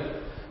weathered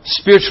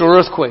spiritual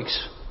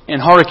earthquakes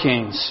and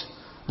hurricanes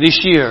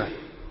this year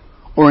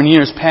or in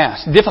years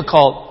past.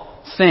 Difficult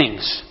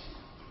things.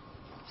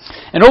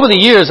 And over the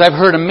years, I've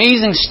heard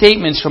amazing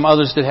statements from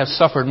others that have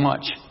suffered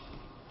much.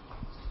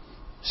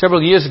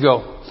 Several years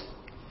ago,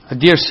 a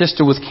dear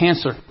sister with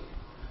cancer,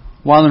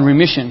 while in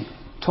remission,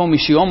 told me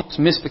she almost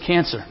missed the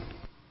cancer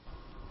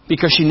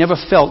because she never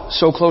felt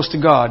so close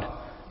to God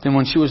than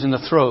when she was in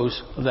the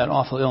throes of that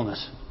awful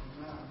illness.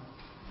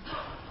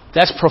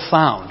 That's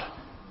profound.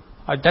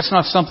 That's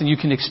not something you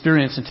can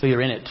experience until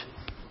you're in it.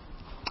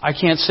 I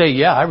can't say,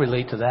 yeah, I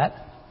relate to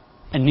that.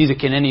 And neither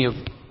can any of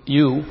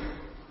you.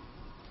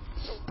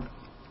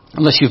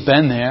 Unless you've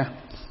been there.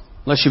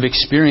 Unless you've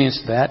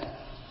experienced that.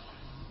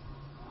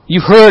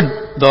 You've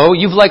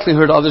likely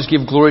heard others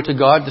give glory to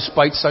God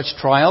despite such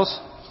trials.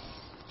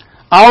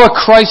 Our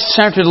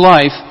Christ-centered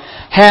life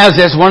has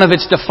as one of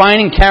its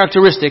defining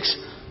characteristics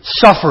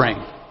suffering.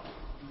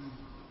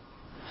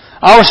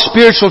 Our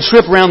spiritual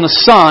trip around the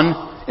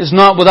sun is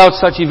not without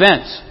such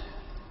events.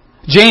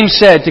 James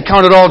said to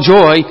count it all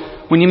joy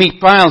when you meet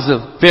trials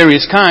of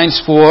various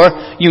kinds, for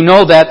you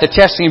know that the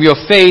testing of your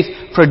faith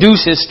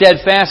produces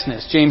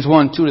steadfastness. James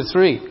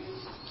 1:2-3.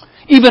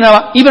 Even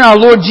our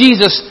Lord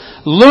Jesus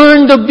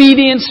learned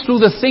obedience through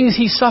the things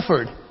He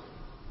suffered.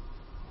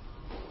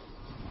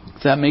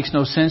 If that makes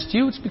no sense to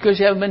you, it's because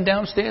you haven't been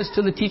downstairs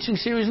to the teaching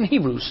series in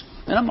Hebrews.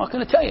 And I'm not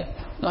going to tell you.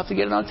 You'll have to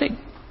get it on tape.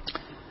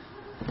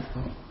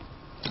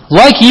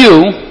 Like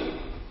you,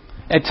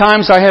 at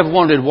times I have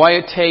wondered why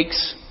it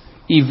takes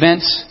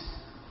events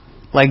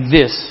like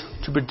this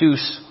to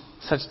produce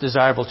such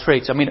desirable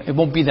traits. I mean, it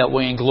won't be that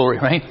way in glory,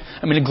 right?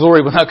 I mean, in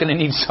glory we're not going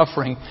to need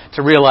suffering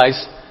to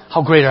realize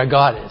how great our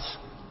God is.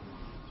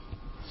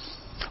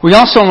 We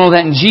also know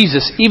that in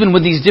Jesus, even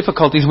with these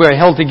difficulties, we're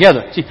held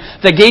together. See,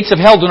 the gates of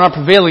hell do not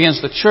prevail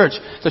against the church.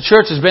 The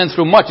church has been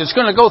through much. It's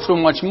going to go through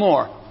much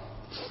more.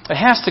 It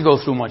has to go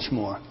through much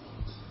more.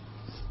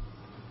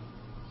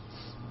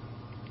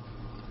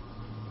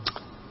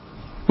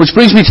 Which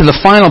brings me to the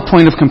final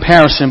point of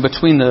comparison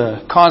between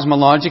the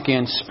cosmologic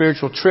and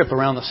spiritual trip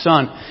around the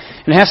sun.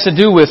 It has to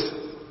do with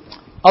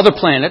other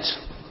planets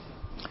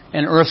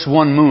and Earth's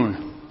one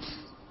moon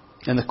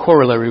and the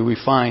corollary we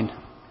find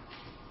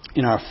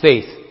in our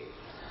faith.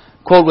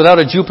 Quote, without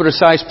a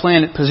Jupiter-sized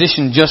planet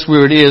positioned just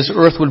where it is,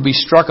 Earth would be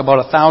struck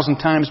about 1,000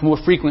 times more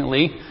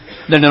frequently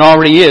than it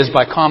already is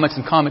by comets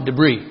and comet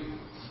debris.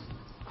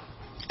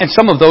 And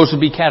some of those would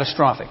be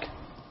catastrophic.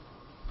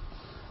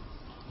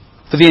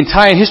 For the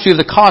entire history of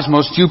the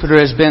cosmos, Jupiter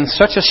has been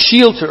such a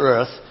shield to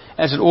Earth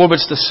as it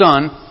orbits the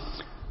sun,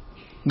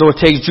 though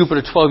it takes Jupiter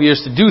 12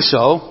 years to do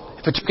so.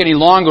 If it took any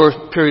longer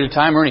period of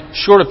time or any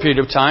shorter period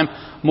of time,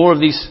 more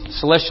of these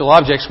celestial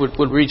objects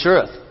would reach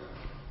Earth.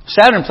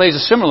 Saturn plays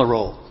a similar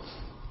role.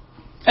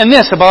 And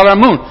this about our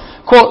moon.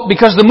 Quote,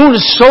 because the moon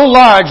is so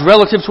large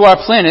relative to our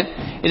planet,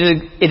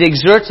 it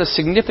exerts a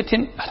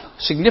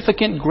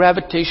significant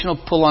gravitational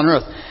pull on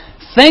Earth.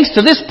 Thanks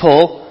to this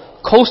pull,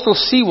 coastal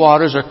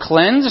seawaters are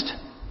cleansed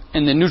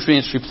and the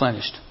nutrients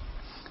replenished.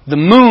 The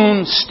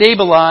moon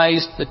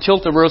stabilized the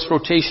tilt of Earth's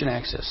rotation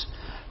axis,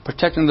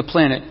 protecting the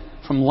planet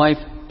from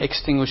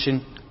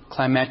life-extinguishing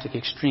climatic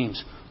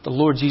extremes. The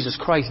Lord Jesus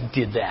Christ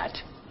did that.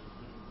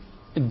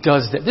 It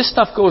does that. This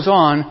stuff goes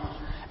on,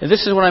 and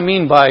this is what I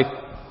mean by,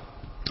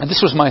 and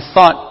this was my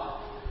thought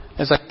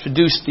as I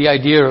introduced the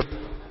idea of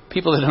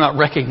people that are not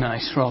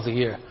recognized throughout the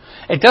year.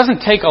 It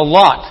doesn't take a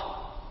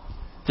lot.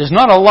 There's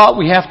not a lot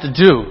we have to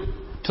do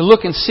to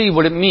look and see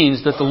what it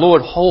means that the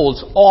Lord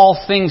holds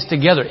all things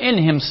together in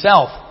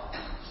Himself.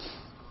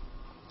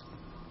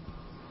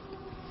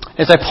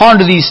 As I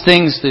ponder these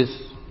things, the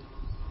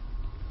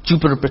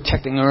Jupiter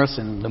protecting Earth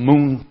and the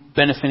moon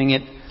benefiting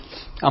it,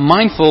 I'm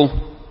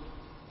mindful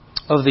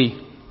of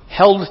the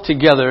held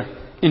together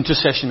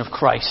intercession of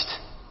Christ.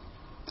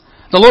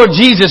 The Lord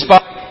Jesus,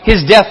 by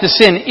His death to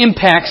sin,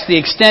 impacts the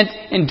extent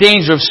and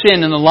danger of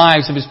sin in the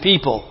lives of His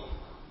people.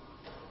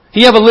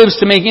 He ever lives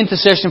to make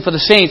intercession for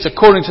the saints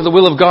according to the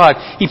will of God.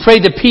 He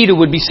prayed that Peter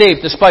would be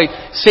saved despite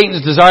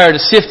Satan's desire to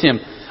sift him.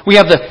 We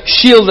have the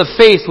shield of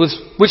faith with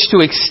which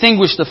to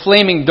extinguish the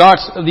flaming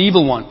darts of the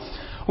evil one.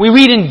 We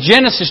read in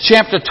Genesis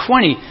chapter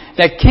 20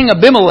 that King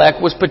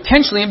Abimelech was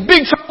potentially in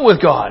big trouble with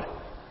God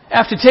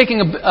after taking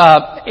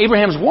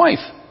Abraham's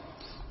wife.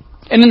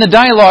 And in the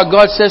dialogue,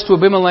 God says to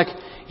Abimelech,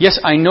 yes,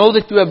 I know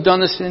that you have done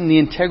this in the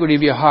integrity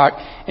of your heart,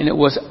 and it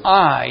was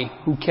I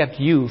who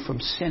kept you from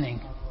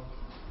sinning.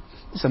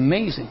 It's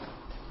amazing.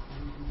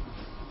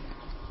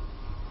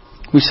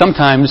 We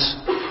sometimes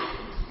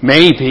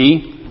may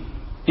be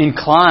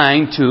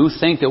inclined to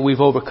think that we've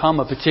overcome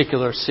a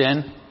particular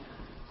sin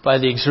by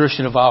the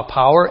exertion of our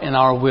power and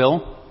our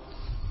will.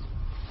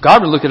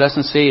 God would look at us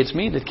and say, it's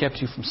me that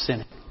kept you from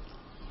sinning.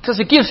 Because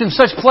it gives Him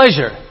such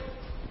pleasure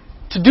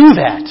to do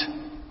that.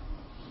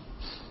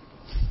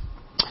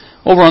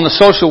 Over on the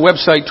social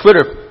website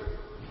Twitter,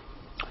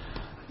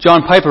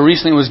 John Piper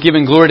recently was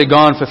giving glory to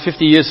God for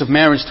 50 years of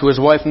marriage to his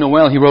wife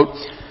Noelle. He wrote,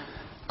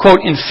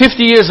 quote, in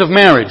 50 years of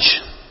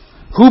marriage,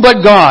 who but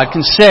God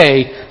can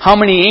say how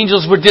many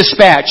angels were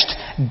dispatched,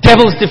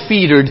 devils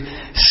defeated,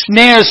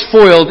 snares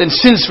foiled, and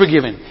sins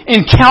forgiven?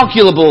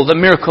 Incalculable the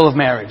miracle of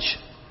marriage.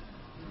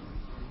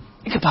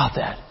 Think about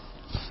that.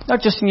 Not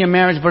just in your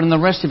marriage, but in the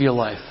rest of your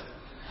life.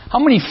 How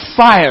many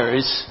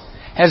fires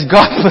has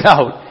God put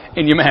out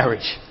in your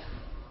marriage?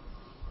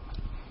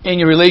 In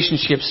your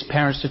relationships,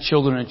 parents to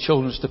children and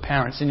children to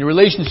parents. In your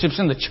relationships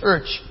in the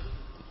church.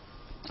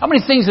 How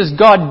many things has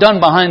God done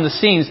behind the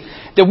scenes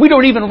that we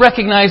don't even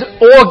recognize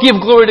or give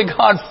glory to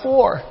God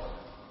for?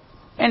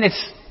 And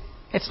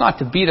it's not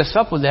to beat us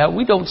up with that.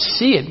 We don't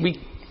see it.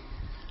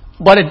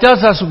 But it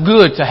does us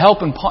good to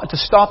help and to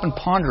stop and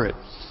ponder it.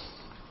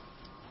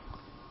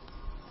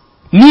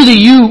 Neither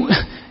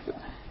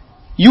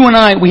you and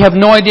I, we have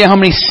no idea how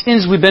many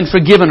sins we've been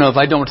forgiven of,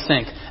 I don't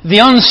think. The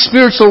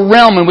unspiritual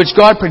realm in which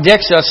God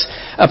protects us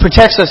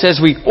as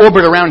we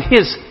orbit around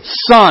His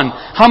Son.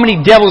 How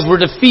many devils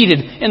were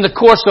defeated in the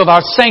course of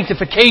our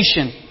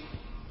sanctification.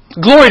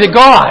 Glory to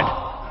God.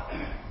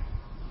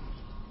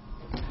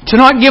 To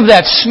not give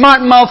that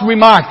smart mouth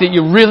remark that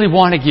you really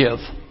want to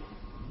give.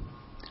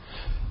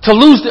 To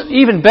lose,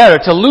 even better,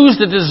 to lose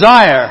the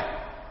desire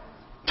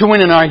to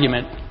win an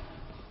argument.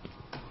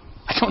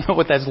 I don't know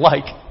what that's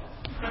like.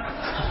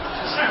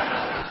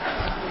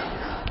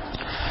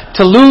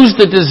 To lose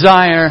the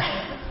desire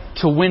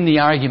to win the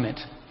argument.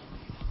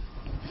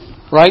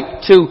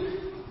 Right? To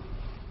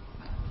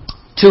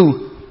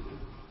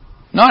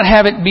not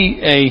have it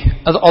be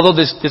although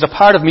there's a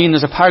part of me and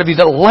there's a part of you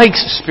that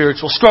likes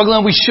spiritual struggle,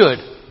 and we should.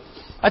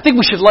 I think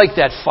we should like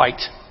that fight.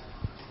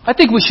 I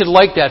think we should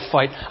like that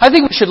fight. I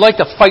think we should like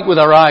to fight with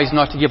our eyes,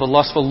 not to give a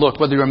lustful look,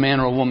 whether you're a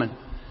man or a woman.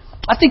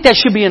 I think that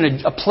should be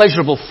a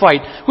pleasurable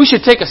fight. We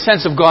should take a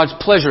sense of God's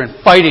pleasure in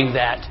fighting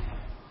that.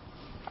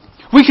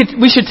 We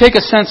should take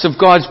a sense of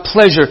God's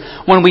pleasure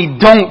when we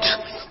don't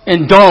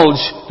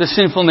indulge the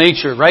sinful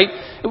nature, right?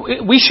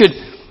 We should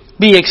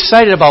be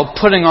excited about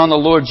putting on the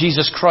Lord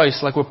Jesus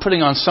Christ like we're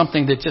putting on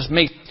something that just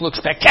makes it look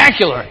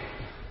spectacular.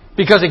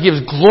 Because it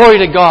gives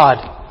glory to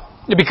God.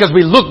 Because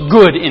we look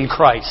good in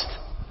Christ.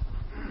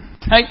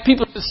 Right?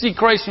 People see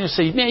Christ and you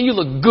say, man, you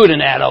look good in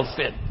that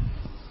outfit.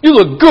 You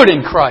look good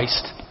in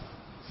Christ.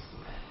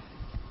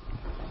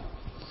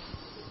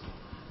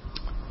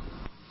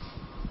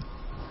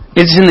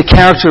 It's in the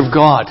character of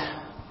God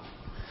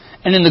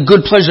and in the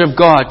good pleasure of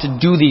God to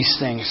do these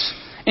things.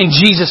 In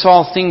Jesus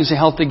all things are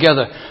held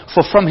together.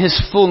 For from His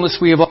fullness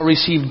we have all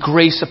received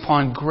grace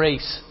upon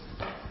grace.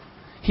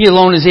 He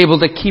alone is able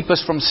to keep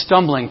us from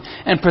stumbling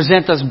and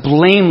present us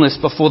blameless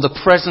before the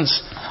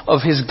presence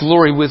of His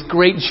glory with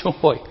great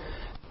joy.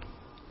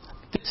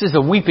 This is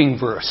a weeping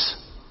verse.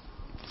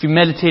 If you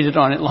meditated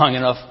on it long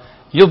enough,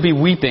 you'll be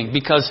weeping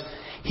because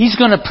He's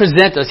going to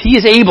present us. He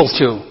is able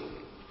to.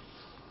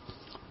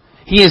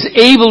 He is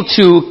able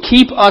to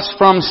keep us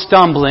from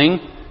stumbling,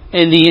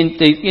 and the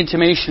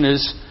intimation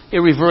is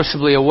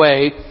irreversibly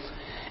away.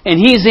 And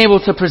He is able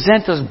to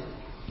present us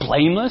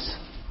blameless.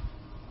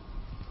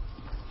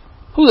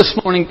 Who this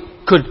morning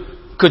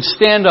could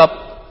stand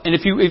up, and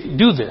if you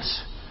do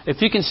this,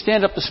 if you can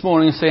stand up this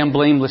morning and say, I'm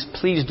blameless,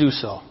 please do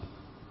so.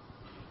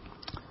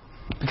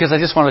 Because I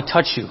just want to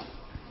touch you.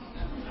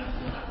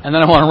 And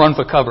then I want to run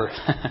for cover.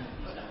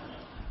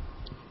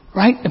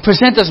 Right? And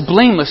present us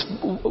blameless.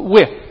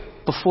 Where?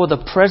 Before the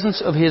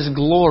presence of His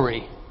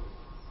glory.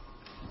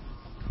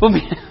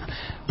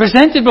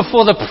 Presented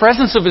before the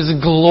presence of His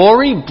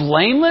glory,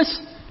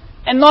 blameless.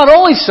 And not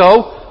only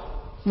so,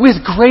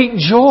 with great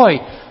joy.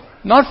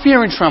 Not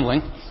fear and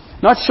trembling.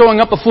 Not showing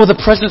up before the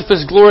presence of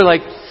His glory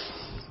like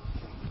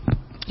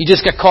you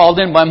just got called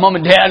in by mom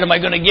and dad, am I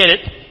going to get it?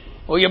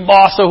 Or your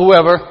boss or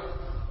whoever.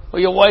 Or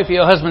your wife or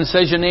your husband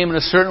says your name in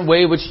a certain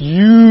way, which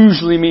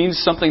usually means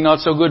something not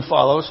so good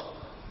follows.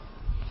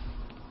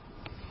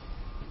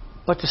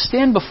 But to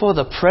stand before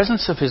the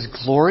presence of His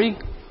glory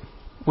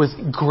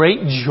with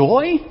great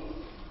joy?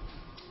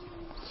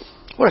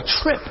 What a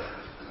trip.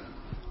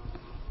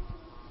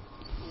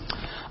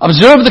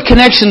 Observe the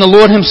connection the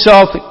Lord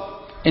Himself,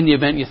 in the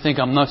event you think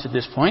I'm nuts at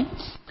this point,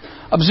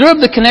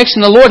 observe the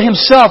connection the Lord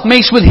Himself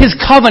makes with His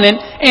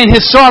covenant and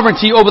His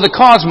sovereignty over the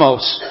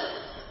cosmos.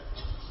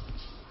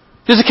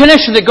 There's a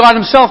connection that God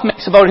Himself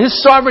makes about His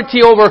sovereignty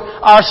over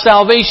our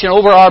salvation,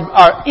 over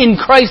our in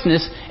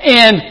Christness,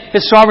 and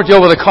His sovereignty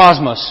over the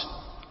cosmos.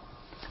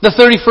 The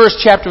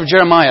 31st chapter of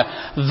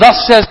Jeremiah.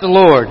 Thus says the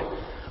Lord,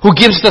 who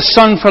gives the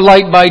sun for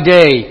light by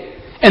day,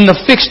 and the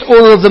fixed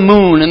order of the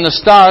moon and the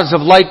stars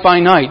of light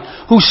by night,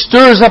 who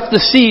stirs up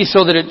the sea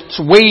so that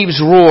its waves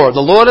roar.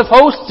 The Lord of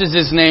hosts is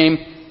His name.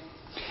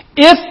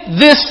 If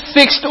this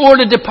fixed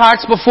order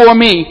departs before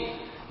me,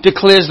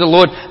 declares the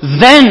Lord,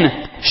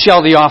 then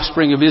shall the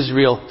offspring of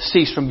Israel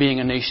cease from being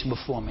a nation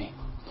before me.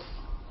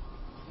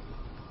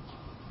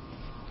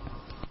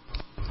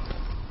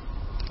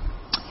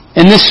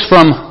 And this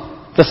from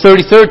the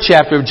 33rd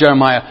chapter of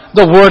Jeremiah.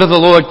 The word of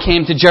the Lord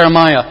came to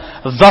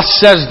Jeremiah.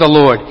 Thus says the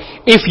Lord,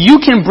 if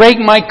you can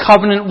break my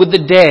covenant with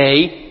the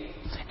day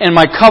and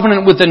my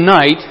covenant with the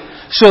night,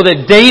 so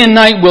that day and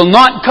night will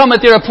not come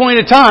at their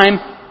appointed time,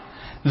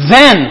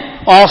 then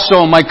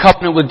also my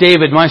covenant with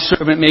David, my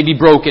servant, may be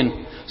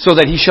broken, so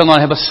that he shall not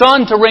have a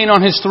son to reign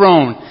on his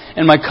throne,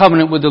 and my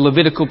covenant with the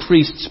Levitical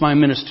priests, my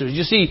ministers.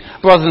 You see,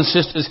 brothers and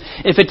sisters,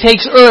 if it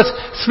takes earth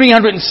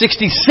 367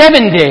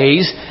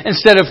 days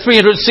instead of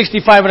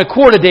 365 and a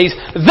quarter days,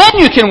 then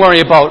you can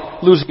worry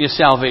about losing your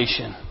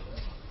salvation.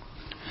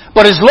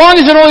 But as long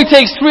as it only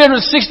takes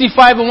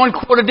 365 and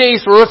 1/4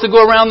 days for Earth to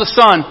go around the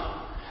sun,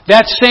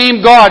 that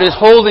same God is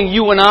holding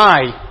you and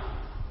I.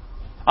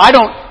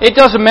 It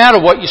doesn't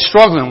matter what you're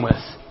struggling with.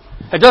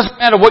 It doesn't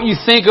matter what you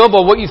think of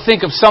or what you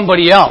think of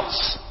somebody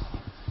else.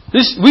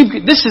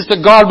 This is the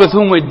God with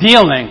whom we're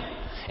dealing.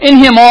 In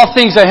Him all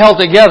things are held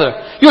together.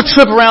 Your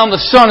trip around the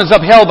sun is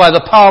upheld by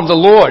the power of the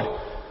Lord.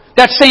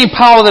 That same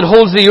power that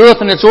holds the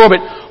earth in its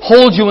orbit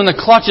holds you in the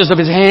clutches of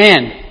His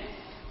hand.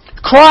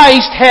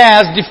 Christ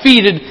has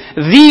defeated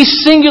the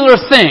singular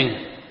thing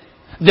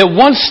that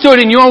once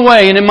stood in your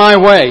way and in my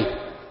way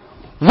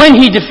when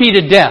He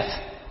defeated death.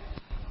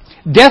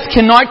 Death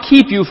cannot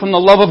keep you from the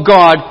love of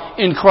God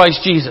in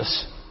Christ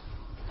Jesus.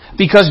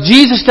 Because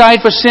Jesus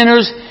died for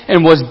sinners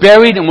and was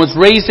buried and was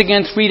raised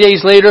again 3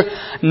 days later,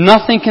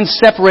 nothing can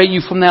separate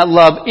you from that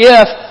love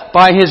if,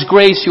 by His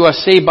grace, you are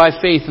saved by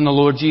faith in the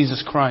Lord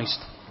Jesus Christ.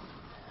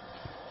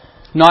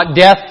 Not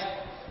death,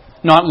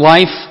 not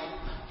life,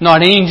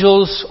 not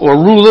angels or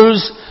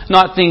rulers,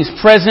 not things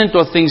present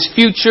or things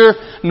future,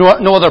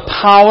 no other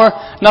power.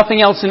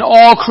 Nothing else in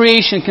all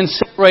creation can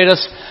separate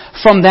us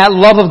from that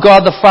love of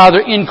God the Father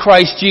in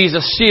Christ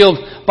Jesus,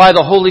 sealed by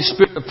the Holy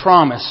Spirit of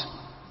promise.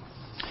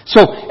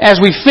 So, as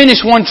we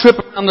finish one trip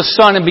around the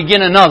sun and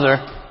begin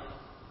another,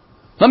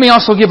 let me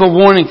also give a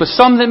warning for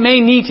some that may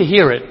need to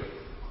hear it.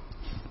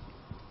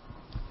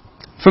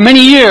 For many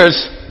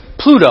years,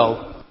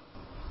 Pluto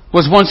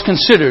was once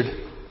considered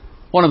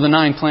one of the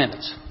 9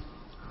 planets.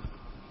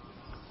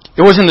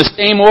 It was in the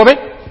same orbit,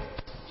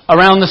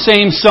 around the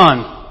same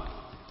sun.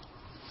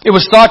 It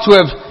was thought to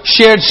have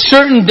shared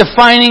certain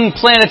defining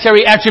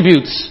planetary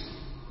attributes.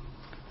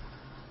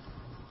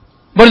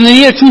 But in the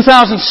year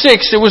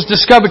 2006, it was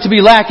discovered to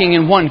be lacking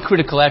in one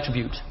critical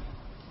attribute,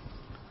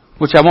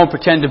 which I won't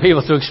pretend to be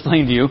able to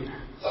explain to you,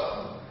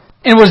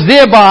 and was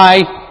thereby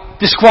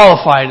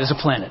disqualified as a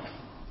planet.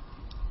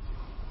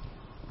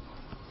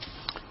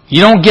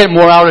 You don't get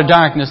more outer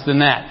darkness than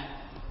that.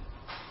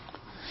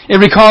 It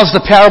recalls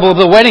the parable of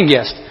the wedding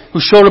guest who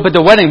showed up at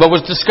the wedding but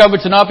was discovered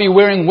to not be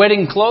wearing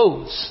wedding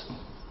clothes.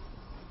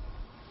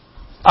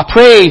 I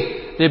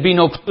pray there be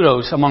no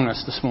Plutos among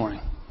us this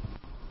morning.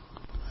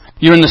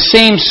 You're in the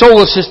same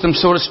solar system,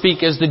 so to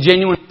speak, as the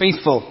genuine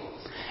faithful,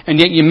 and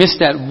yet you miss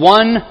that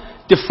one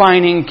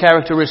defining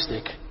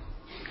characteristic.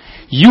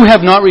 You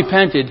have not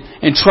repented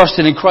and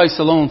trusted in Christ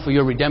alone for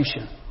your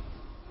redemption.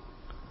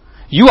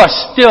 You are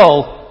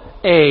still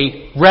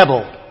a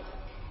rebel.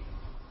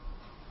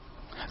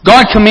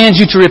 God commands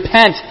you to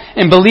repent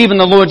and believe in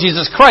the Lord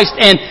Jesus Christ,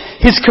 and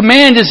His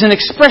command is an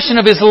expression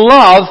of His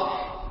love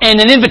and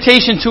an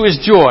invitation to His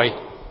joy.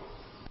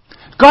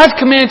 God's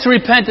command to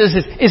repent is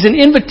an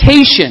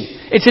invitation.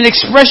 It's an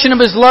expression of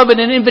His love and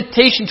an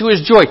invitation to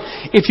His joy.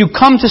 If you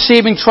come to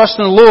saving trust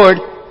in the Lord,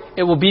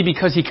 it will be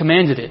because He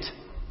commanded it.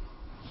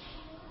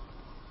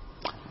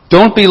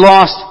 Don't be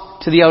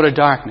lost to the outer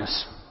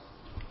darkness.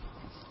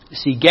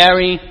 See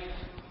Gary,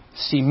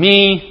 see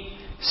me,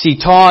 see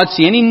Todd,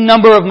 see any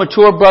number of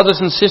mature brothers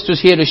and sisters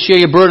here to share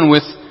your burden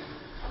with.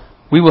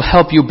 We will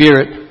help you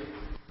bear it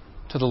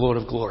to the Lord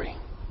of glory.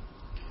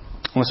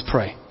 Let's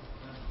pray.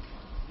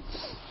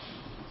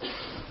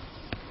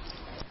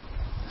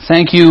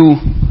 Thank you,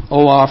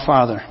 O our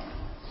Father,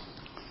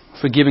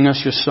 for giving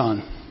us your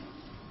Son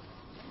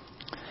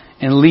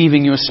and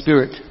leaving your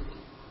Spirit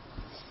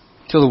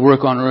till the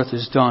work on earth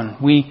is done.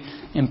 We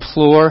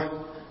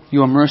implore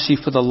your mercy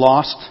for the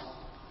lost,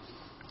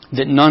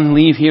 that none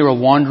leave here a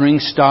wandering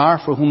star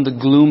for whom the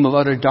gloom of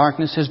utter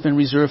darkness has been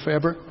reserved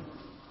forever.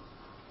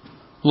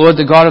 Lord,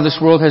 the God of this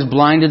world has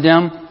blinded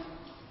them.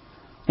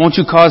 Won't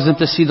you cause them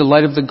to see the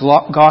light of the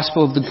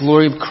gospel of the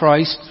glory of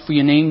Christ for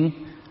your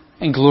name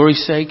and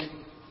glory's sake?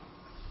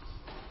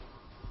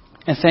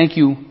 And thank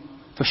you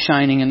for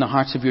shining in the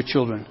hearts of your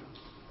children,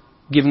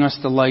 giving us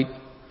the light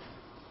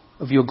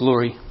of your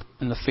glory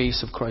in the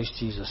face of Christ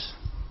Jesus.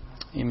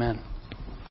 Amen.